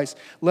clothe Christ.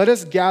 Let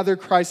us gather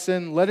Christ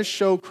in. Let us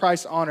show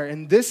Christ honor.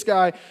 And this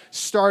guy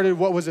started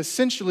what was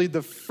essentially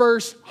the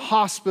first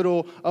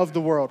hospital of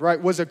the world,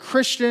 right? Was a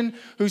Christian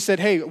who said,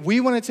 hey, we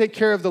want to take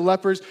care of the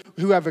lepers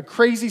who have a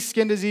crazy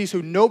skin disease,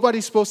 who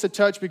nobody's supposed to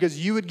touch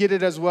because you would get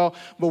it as well,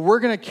 but we're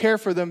going to care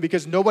for them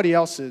because nobody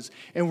else is.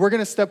 And we're going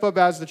to step up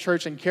as the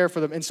church and care for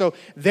them. And so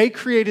they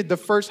created the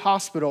first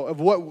hospital of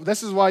what,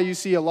 this is why you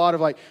see a lot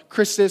of like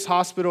Christus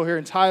Hospital here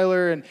in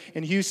Tyler and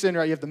in Houston,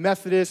 right? You have the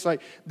Methodists.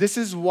 Like, this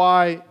is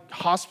why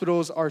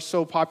hospitals are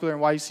so popular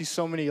and why you see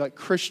so many like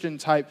Christian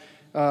type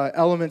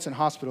elements in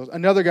hospitals.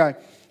 Another guy,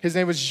 his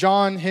name was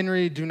Jean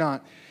Henry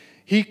Dunant.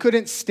 He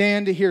couldn't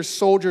stand to hear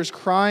soldiers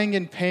crying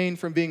in pain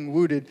from being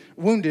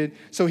wounded,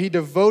 so he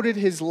devoted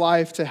his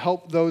life to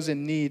help those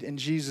in need in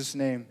Jesus'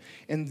 name.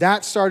 And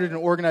that started an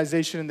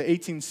organization in the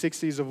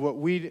 1860s of what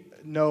we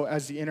know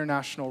as the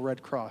International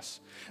Red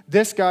Cross.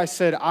 This guy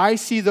said, I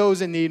see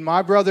those in need,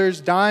 my brothers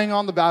dying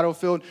on the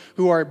battlefield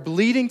who are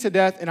bleeding to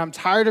death, and I'm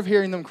tired of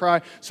hearing them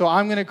cry, so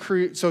I'm going to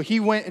create. So he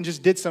went and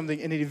just did something,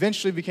 and it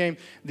eventually became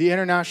the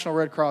International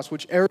Red Cross,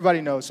 which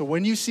everybody knows. So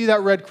when you see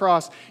that Red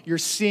Cross, you're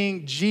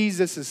seeing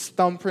Jesus'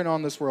 thumbprint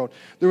on this world.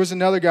 There was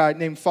another guy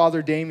named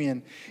Father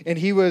Damien, and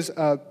he was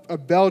a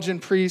Belgian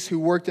priest who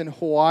worked in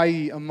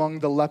Hawaii among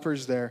the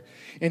lepers there.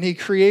 And he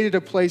created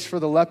a place for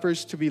the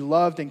lepers to be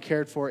loved and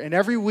cared for. And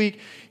every week,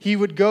 he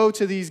would go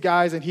to these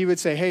guys and he would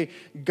say, hey,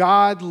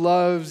 God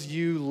loves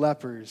you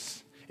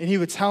lepers. And he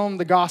would tell them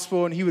the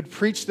gospel and he would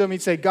preach to them.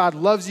 He'd say, God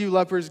loves you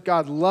lepers.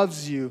 God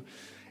loves you.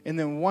 And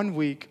then one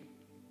week,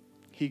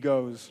 he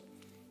goes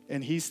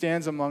and he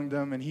stands among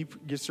them and he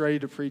gets ready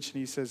to preach and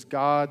he says,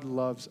 God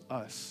loves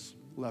us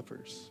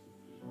lepers.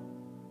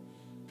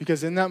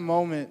 Because in that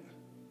moment,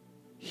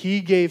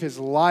 he gave his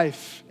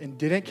life and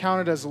didn't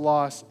count it as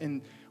loss.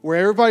 And where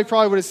everybody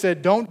probably would have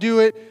said, don't do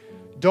it.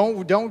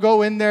 Don't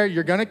go in there.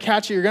 You're going to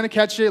catch it. You're going to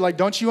catch it. Like,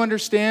 don't you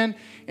understand?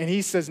 And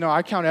he says, no,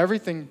 I count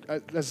everything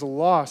as a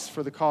loss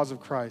for the cause of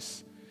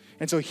Christ.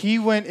 And so he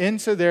went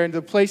into there, into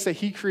the place that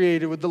he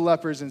created with the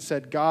lepers and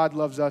said, God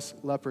loves us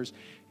lepers.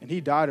 And he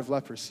died of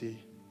leprosy.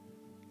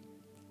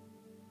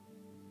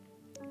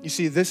 You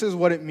see, this is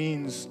what it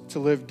means to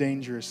live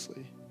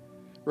dangerously,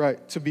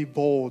 right? To be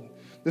bold.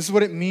 This is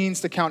what it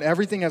means to count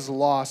everything as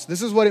loss.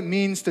 This is what it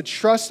means to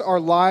trust our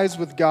lives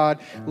with God,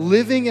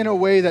 living in a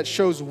way that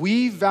shows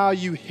we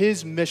value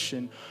His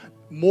mission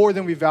more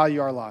than we value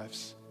our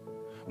lives,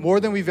 more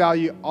than we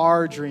value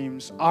our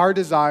dreams, our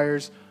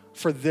desires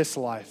for this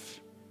life.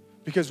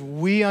 Because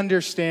we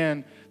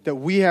understand that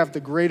we have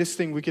the greatest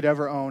thing we could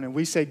ever own, and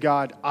we say,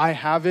 God, I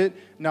have it.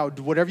 Now,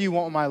 whatever you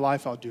want in my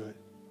life, I'll do it.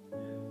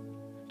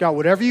 God,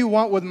 whatever you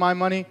want with my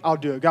money, I'll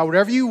do it. God,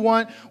 whatever you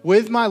want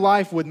with my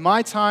life, with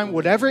my time,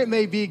 whatever it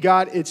may be,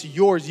 God, it's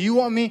yours. You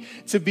want me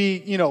to be,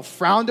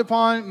 frowned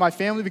upon, my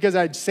family, because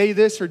I'd say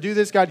this or do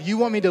this. God, you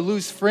want me to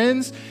lose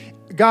friends?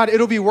 God,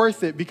 it'll be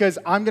worth it because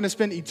I'm going to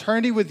spend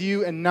eternity with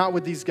you and not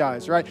with these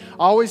guys, right? I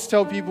always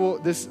tell people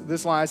this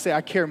line. I say,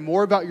 I care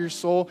more about your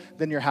soul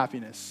than your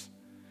happiness,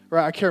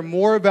 right? I care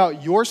more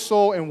about your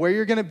soul and where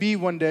you're going to be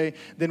one day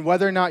than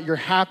whether or not you're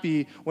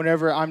happy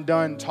whenever I'm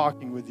done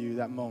talking with you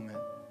that moment.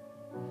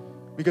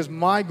 Because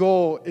my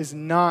goal is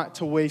not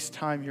to waste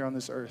time here on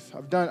this earth.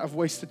 I've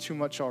wasted too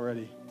much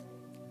already.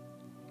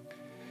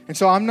 And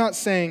so I'm not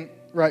saying,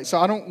 right, so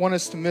I don't want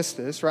us to miss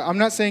this, right? I'm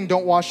not saying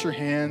don't wash your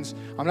hands.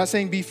 I'm not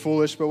saying be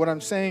foolish, but what I'm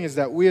saying is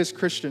that we as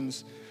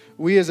Christians,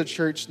 we as a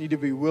church need to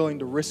be willing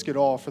to risk it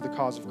all for the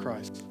cause of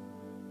Christ.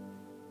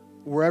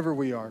 Wherever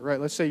we are,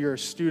 right? Let's say you're a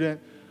student.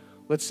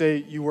 Let's say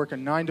you work a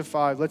 9 to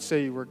 5. Let's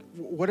say you work,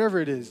 whatever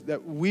it is,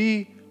 that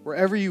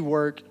wherever you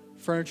work,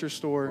 furniture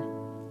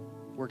store,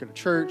 work at a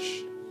church,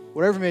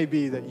 whatever it may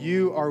be, that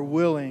you are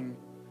willing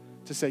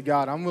to say,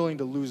 God, I'm willing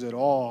to lose it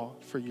all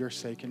for your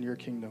sake and your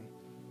kingdom.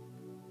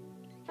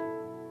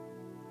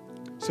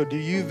 So do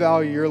you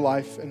value your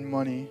life and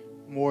money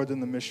more than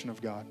the mission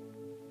of God?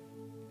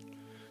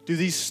 Do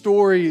these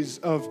stories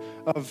of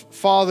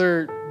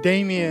Father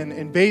Damien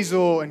and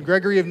Basil and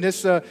Gregory of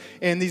Nyssa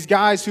and these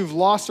guys who've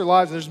lost their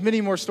lives, and there's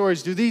many more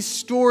stories, do these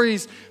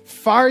stories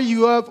fire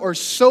you up or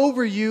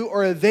sober you,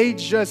 or are they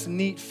just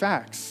neat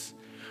facts?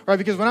 Right,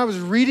 because when I was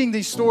reading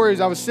these stories,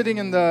 I was sitting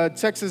in the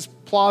Texas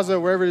Plaza,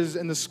 wherever it is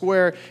in the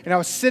square, and I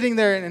was sitting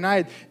there, and I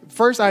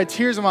had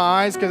tears in my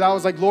eyes because I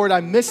was like, Lord,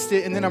 I missed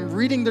it. And then I'm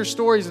reading their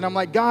stories, and I'm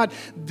like, God,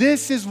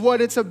 this is what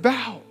it's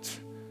about.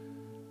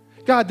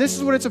 God, this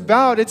is what it's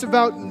about. It's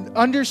about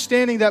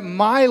understanding that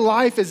my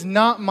life is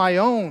not my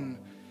own.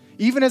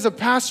 Even as a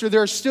pastor,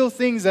 there are still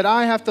things that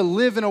I have to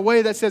live in a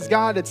way that says,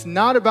 God, it's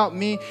not about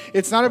me.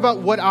 It's not about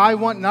what I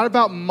want, not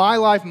about my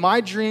life,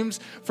 my dreams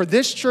for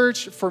this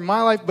church, for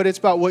my life, but it's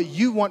about what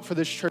you want for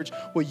this church,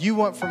 what you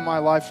want for my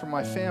life, for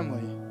my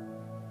family.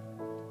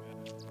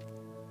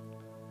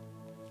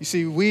 You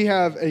see, we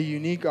have a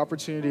unique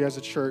opportunity as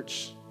a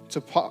church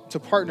to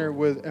partner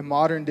with a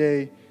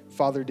modern-day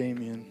Father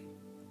Damien,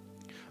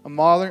 a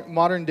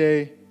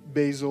modern-day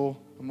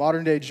Basil, A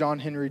modern day John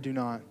Henry do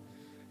not.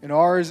 And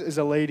ours is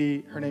a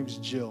lady, her name's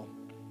Jill.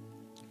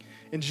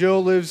 And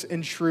Jill lives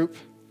in Troop.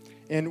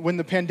 And when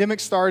the pandemic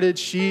started,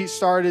 she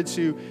started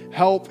to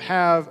help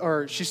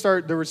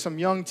there were some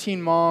young teen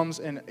moms,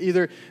 and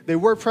either they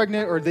were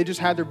pregnant or they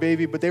just had their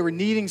baby, but they were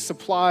needing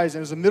supplies. And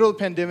it was the middle of the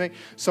pandemic,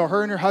 so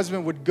her and her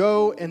husband would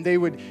go and they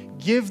would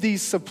give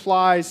these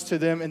supplies to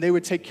them, and they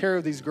would take care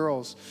of these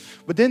girls.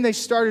 But then they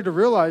started to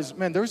realize,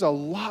 man, there's a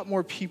lot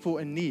more people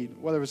in need.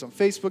 Whether it was on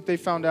Facebook they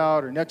found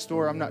out or next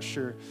door, I'm not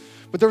sure.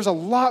 But there was a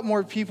lot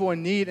more people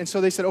in need, and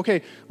so they said,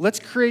 okay, let's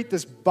create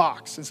this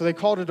box. And so they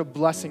called it a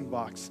blessing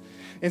box.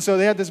 And so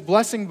they had this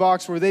blessing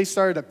box where they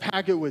started to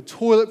pack it with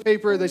toilet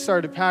paper. They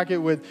started to pack it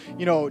with,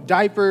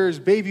 diapers,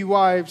 baby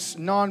wipes,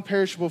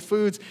 non-perishable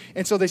foods.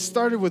 And so they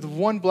started with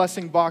one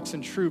blessing box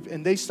in Troop,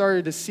 and they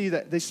started to see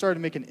that they started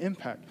to make an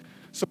impact.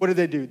 So what did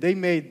they do? They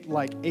made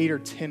like 8 or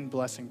 10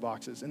 blessing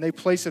boxes, and they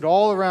placed it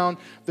all around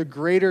the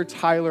greater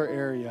Tyler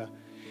area.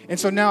 And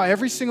so now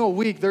every single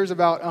week, there's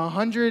about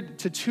 100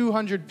 to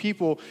 200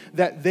 people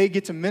that they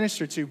get to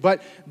minister to.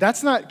 But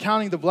that's not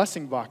counting the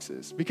blessing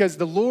boxes, because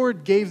the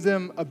Lord gave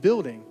them a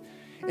building.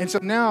 And so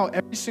now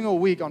every single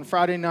week on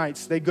Friday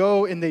nights, they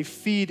go and they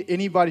feed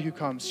anybody who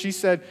comes. She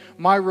said,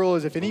 my rule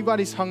is if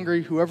anybody's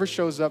hungry, whoever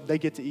shows up, they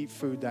get to eat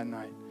food that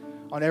night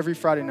on every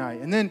Friday night.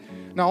 And then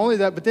not only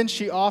that, but then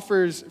she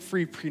offers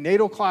free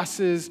prenatal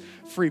classes,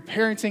 free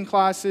parenting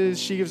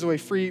classes. She gives away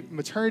free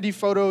maternity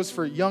photos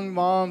for young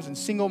moms and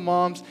single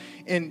moms,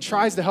 and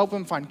tries to help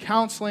them find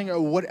counseling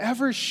or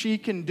whatever she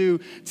can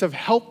do to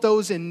help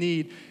those in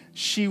need.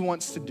 She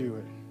wants to do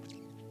it.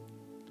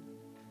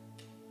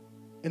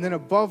 And then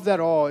above that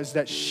all is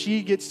that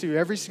she gets to,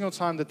 every single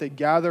time that they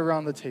gather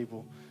around the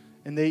table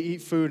and they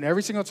eat food, and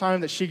every single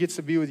time that she gets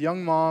to be with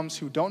young moms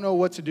who don't know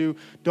what to do,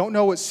 don't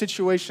know what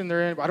situation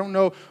they're in, I don't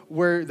know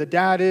where the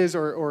dad is,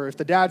 or if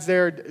the dad's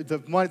there,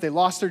 the money, they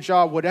lost their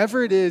job,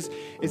 whatever it is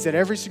that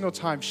every single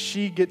time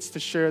she gets to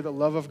share the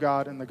love of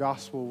God and the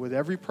gospel with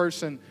every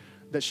person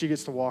that she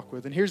gets to walk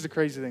with. And here's the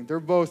crazy thing. They're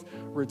both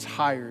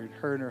retired,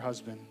 her and her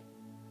husband.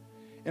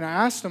 And I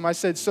asked them, I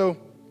said, so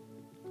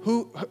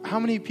how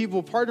many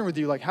people partner with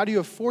you? Like, how do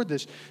you afford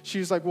this? She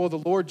was like, well, the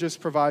Lord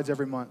just provides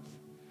every month.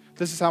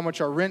 This is how much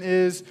our rent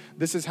is.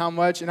 This is how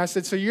much. And I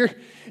said, so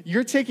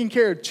you're taking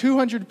care of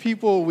 200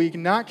 people a week,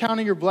 not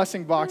counting your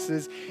blessing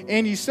boxes,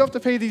 and you still have to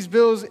pay these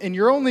bills, and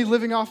you're only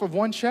living off of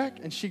one check?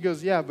 And she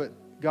goes, yeah, but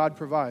God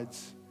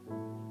provides.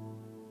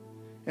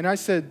 And I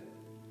said,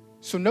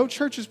 so no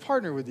churches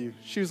partner with you?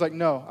 She was like,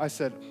 no. I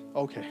said,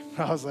 okay.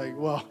 I was like,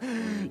 well,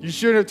 you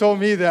shouldn't have told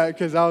me that,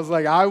 because I was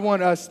like, I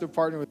want us to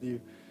partner with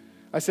you.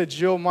 I said,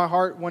 Jill, my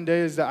heart one day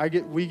is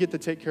that we get to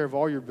take care of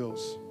all your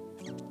bills.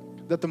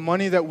 That the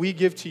money that we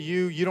give to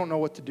you, you don't know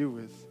what to do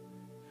with.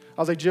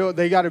 I was like, Jill,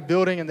 they got a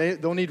building and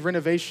they'll need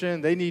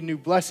renovation. They need new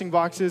blessing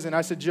boxes. And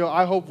I said, Jill,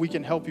 I hope we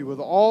can help you with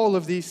all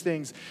of these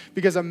things.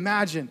 Because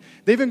imagine,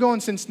 they've been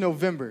going since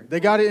November. They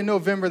got it in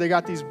November. They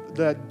got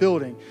that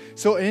building.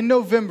 So in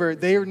November,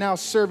 they are now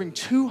serving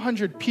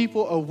 200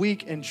 people a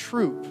week in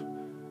Troop.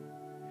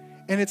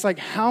 And it's like,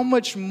 how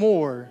much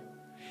more,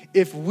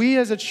 if we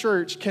as a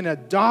church can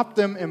adopt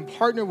them and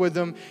partner with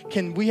them,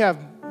 can we have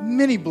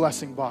many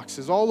blessing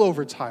boxes all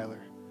over Tyler?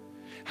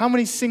 How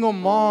many single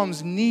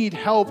moms need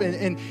help,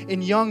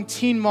 and young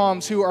teen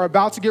moms who are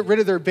about to get rid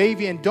of their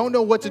baby and don't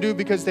know what to do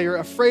because they are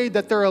afraid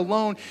that they're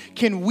alone?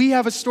 Can we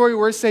have a story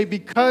where say,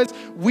 because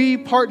we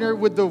partner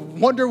with the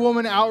Wonder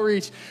Woman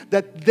outreach,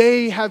 that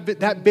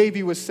that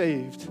baby was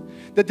saved?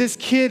 That this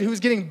kid who's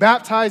getting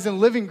baptized in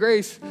Living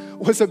Grace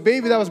was a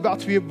baby that was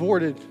about to be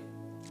aborted.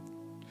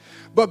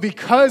 But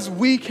because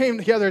we came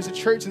together as a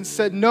church and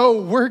said, no,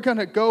 we're going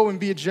to go and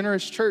be a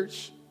generous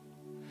church,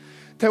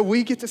 that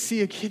we get to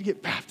see a kid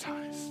get baptized.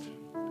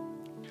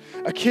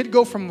 A kid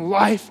go from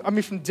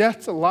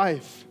death to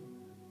life.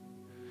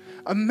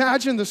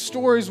 Imagine the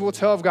stories we'll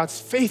tell of God's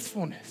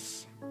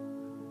faithfulness.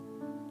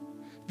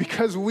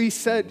 Because we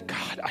said,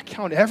 God, I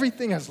count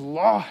everything as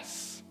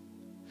loss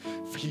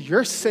for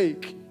your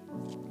sake.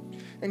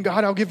 And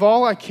God, I'll give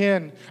all I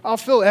can. I'll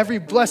fill every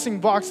blessing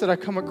box that I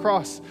come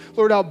across.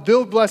 Lord, I'll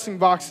build blessing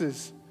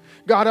boxes.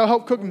 God, I'll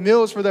help cook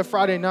meals for that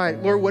Friday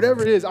night. Lord,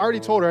 whatever it is, I already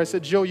told her. I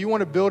said, Jill, you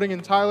want a building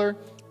in Tyler?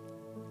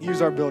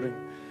 Use our building.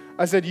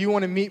 I said, you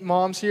want to meet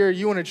moms here?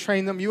 You want to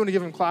train them? You want to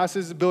give them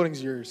classes? The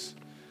building's yours.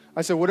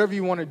 I said, whatever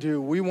you want to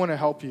do, we want to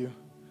help you.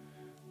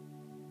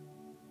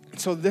 And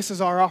so this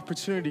is our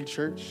opportunity,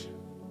 church,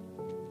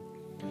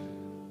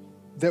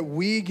 that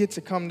we get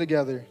to come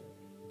together,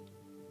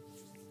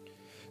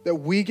 that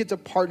we get to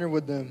partner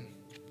with them,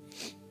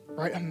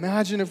 right?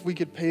 Imagine if we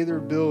could pay their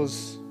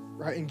bills,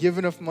 right, and give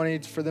enough money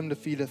for them to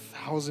feed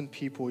 1,000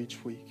 people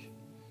each week,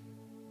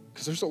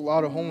 because there's a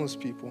lot of homeless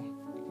people.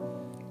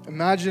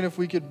 Imagine if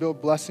we could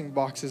build blessing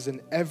boxes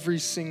in every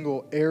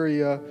single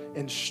area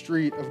and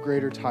street of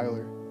Greater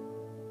Tyler.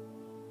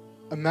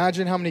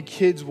 Imagine how many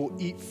kids will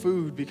eat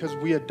food because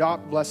we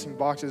adopt blessing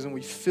boxes and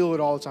we fill it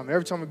all the time.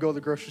 Every time we go to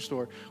the grocery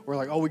store, we're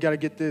like, oh, we got to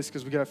get this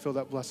because we got to fill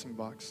that blessing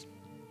box.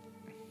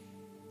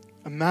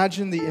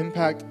 Imagine the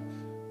impact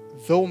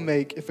they'll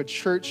make if a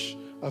church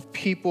of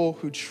people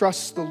who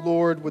trust the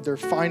Lord with their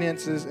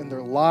finances and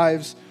their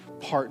lives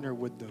partner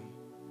with them.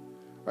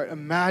 Right?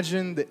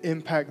 Imagine the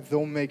impact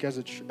they'll make as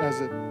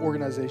an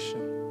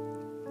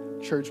organization.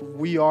 Church,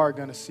 we are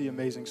going to see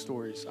amazing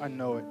stories. I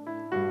know it.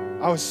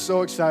 I was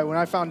so excited when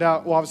I found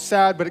out. Well, I was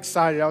sad but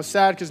excited. I was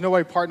sad because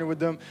nobody partnered with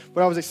them,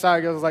 but I was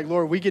excited because I was like,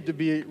 Lord, we get to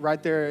be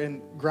right there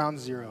in ground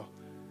zero.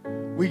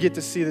 We get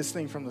to see this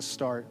thing from the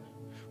start.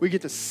 We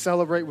get to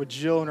celebrate with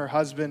Jill and her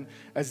husband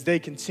as they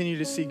continue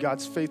to see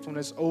God's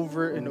faithfulness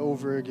over and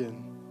over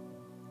again.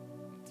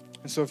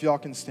 And so if y'all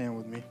can stand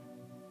with me.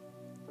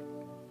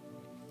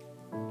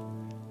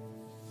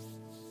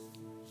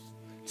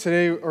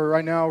 Today, or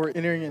right now, we're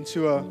entering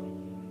into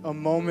a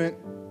moment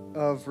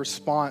of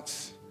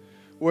response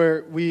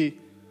where we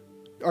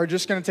are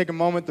just going to take a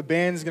moment. The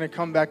band's going to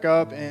come back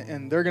up,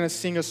 and they're going to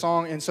sing a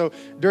song. And so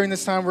during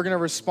this time, we're going to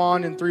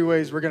respond in three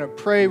ways. We're going to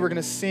pray, we're going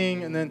to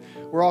sing, and then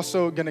we're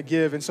also going to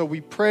give. And so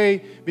we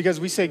pray because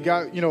we say,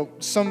 God,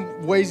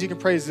 some ways you can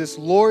pray is this: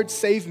 Lord,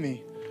 save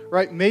me.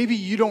 Right? Maybe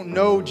you don't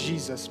know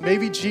Jesus.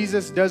 Maybe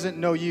Jesus doesn't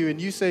know you.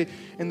 And you say,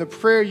 in the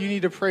prayer you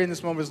need to pray in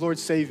this moment is, Lord,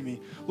 save me.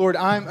 Lord,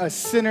 I'm a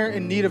sinner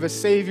in need of a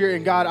Savior.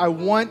 And God, I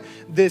want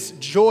this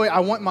joy.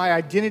 I want my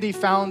identity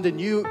found in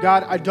you.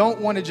 God, I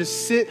don't want to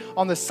just sit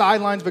on the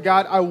sidelines, but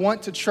God, I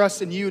want to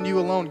trust in you and you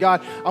alone.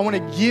 God, I want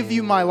to give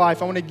you my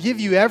life. I want to give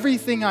you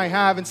everything I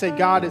have and say,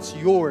 God, it's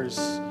yours.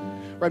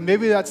 Right?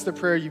 Maybe that's the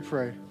prayer you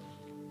pray.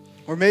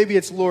 Or maybe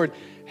it's, Lord,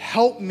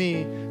 help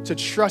me to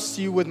trust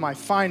you with my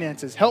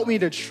finances. Help me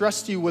to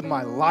trust you with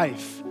my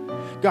life.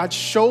 God,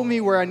 show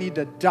me where I need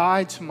to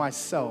die to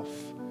myself.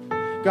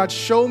 God,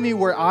 show me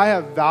where I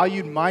have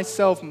valued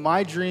myself,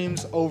 my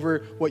dreams over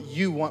what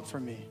you want for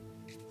me.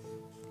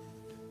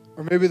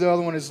 Or maybe the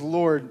other one is,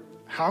 Lord,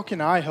 how can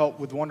I help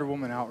with Wonder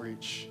Woman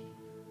Outreach?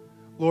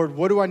 Lord,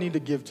 what do I need to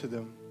give to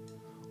them?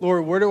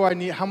 Lord,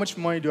 how much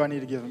money do I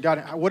need to give them?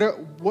 God,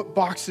 what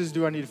boxes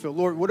do I need to fill?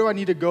 Lord, what do I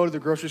need to go to the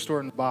grocery store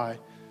and buy?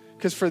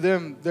 Because for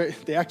them,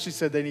 they actually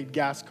said they need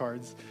gas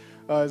cards,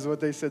 is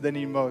what they said they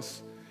need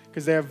most.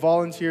 Because they have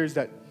volunteers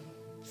that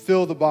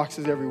fill the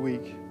boxes every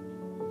week.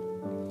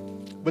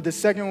 But the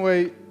second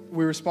way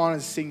we respond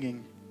is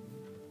singing.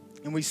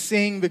 And we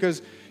sing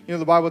because,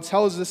 the Bible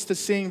tells us to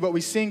sing, but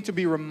we sing to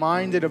be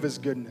reminded of his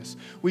goodness.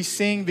 We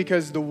sing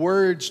because the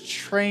words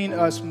train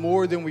us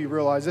more than we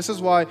realize. This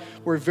is why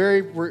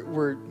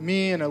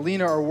me and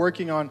Alina are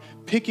working on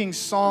picking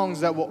songs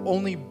that will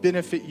only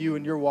benefit you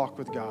in your walk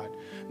with God.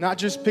 Not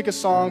just pick a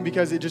song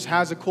because it just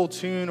has a cool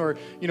tune or,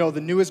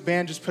 the newest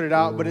band just put it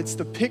out, but it's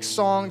to pick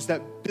songs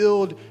that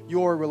build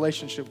your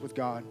relationship with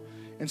God.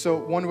 And so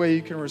one way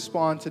you can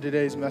respond to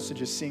today's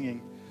message is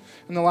singing.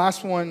 And the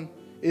last one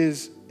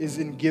is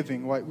in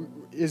giving.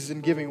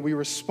 We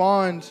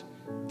respond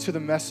to the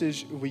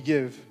message we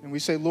give. And we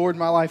say, Lord,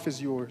 my life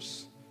is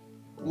yours.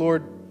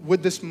 Lord,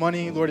 with this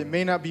money, Lord, it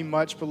may not be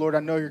much, but Lord, I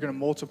know you're going to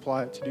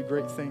multiply it to do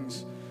great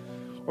things.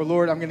 Or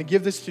Lord, I'm going to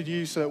give this to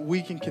you so that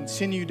we can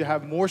continue to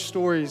have more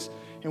stories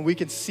and we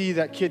can see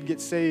that kid get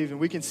saved and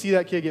we can see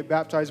that kid get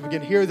baptized. We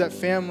can hear that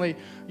family,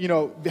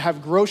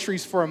 have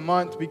groceries for a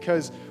month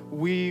because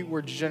we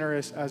were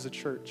generous as a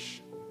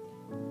church.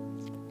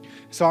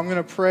 So I'm going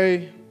to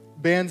pray,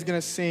 band's going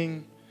to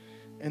sing,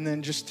 and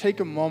then just take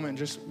a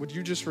moment. Would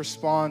you just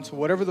respond to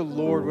whatever the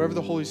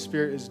Holy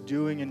Spirit is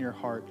doing in your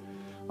heart?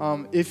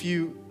 If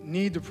you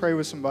need to pray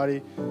with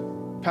somebody,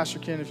 Pastor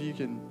Ken, if you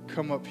can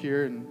come up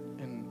here and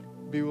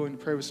be willing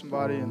to pray with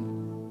somebody.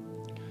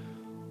 And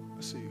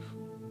let's see.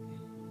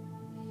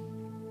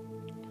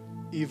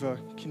 Eva,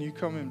 can you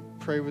come and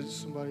pray with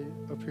somebody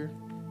up here?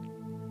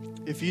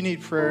 If you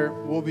need prayer,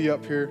 we'll be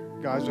up here.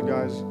 Guys are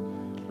guys,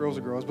 girls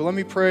are girls. But let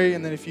me pray,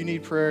 and then if you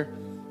need prayer,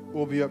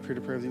 we'll be up here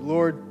to pray with you.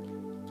 Lord,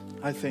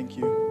 I thank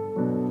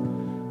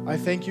you. I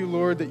thank you,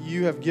 Lord, that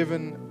you have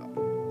given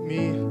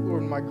me,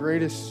 Lord, my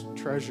greatest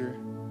treasure,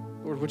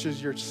 Lord, which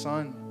is your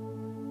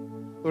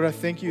Son. Lord, I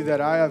thank you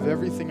that I have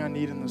everything I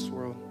need in this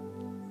world.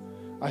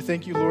 I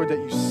thank you, Lord, that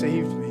you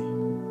saved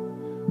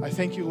me. I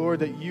thank you, Lord,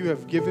 that you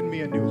have given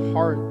me a new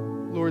heart.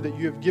 Lord, that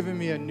you have given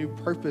me a new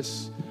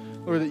purpose.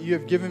 Lord, that you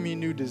have given me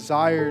new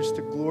desires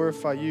to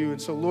glorify you.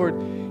 And so,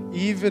 Lord,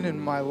 even in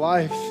my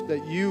life,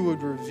 that you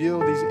would reveal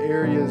these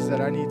areas that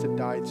I need to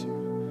die to.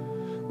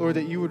 Lord,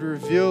 that you would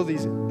reveal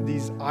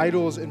these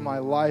idols in my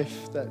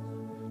life that,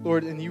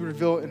 Lord, and you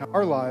reveal in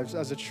our lives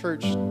as a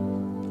church,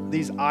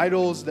 these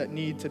idols that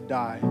need to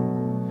die.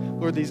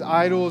 Lord, these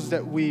idols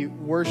that we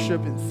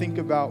worship and think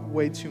about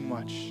way too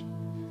much.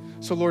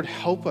 So, Lord,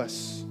 help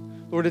us.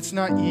 Lord, it's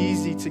not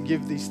easy to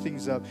give these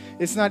things up.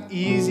 It's not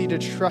easy to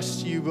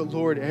trust you, but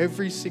Lord,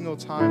 every single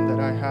time that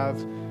I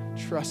have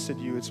trusted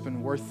you, it's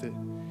been worth it.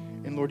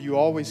 And Lord, you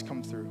always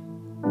come through.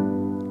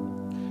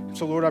 And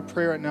so, Lord, I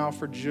pray right now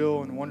for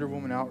Jill and Wonder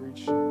Woman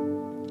Outreach.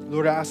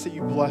 Lord, I ask that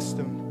you bless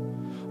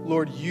them.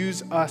 Lord,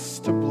 use us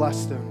to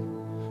bless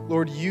them.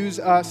 Lord, use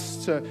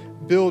us to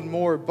build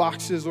more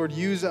boxes. Lord,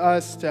 use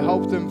us to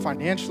help them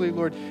financially.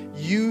 Lord,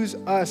 use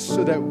us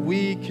so that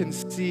we can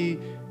see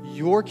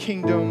your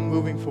kingdom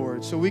moving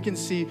forward, so we can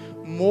see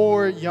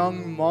more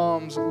young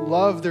moms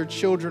love their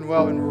children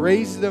well and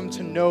raise them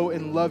to know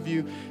and love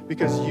you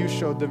because you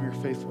showed them your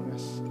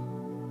faithfulness.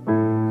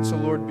 And so,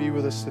 Lord, be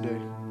with us today.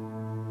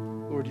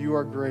 Lord, you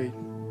are great.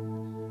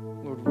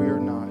 Lord, we are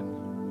not.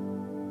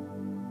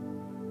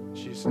 In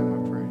Jesus' name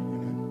I pray.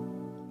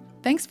 Amen.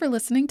 Thanks for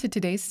listening to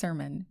today's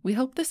sermon. We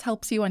hope this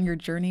helps you on your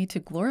journey to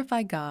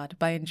glorify God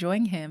by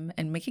enjoying Him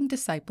and making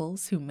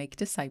disciples who make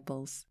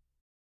disciples.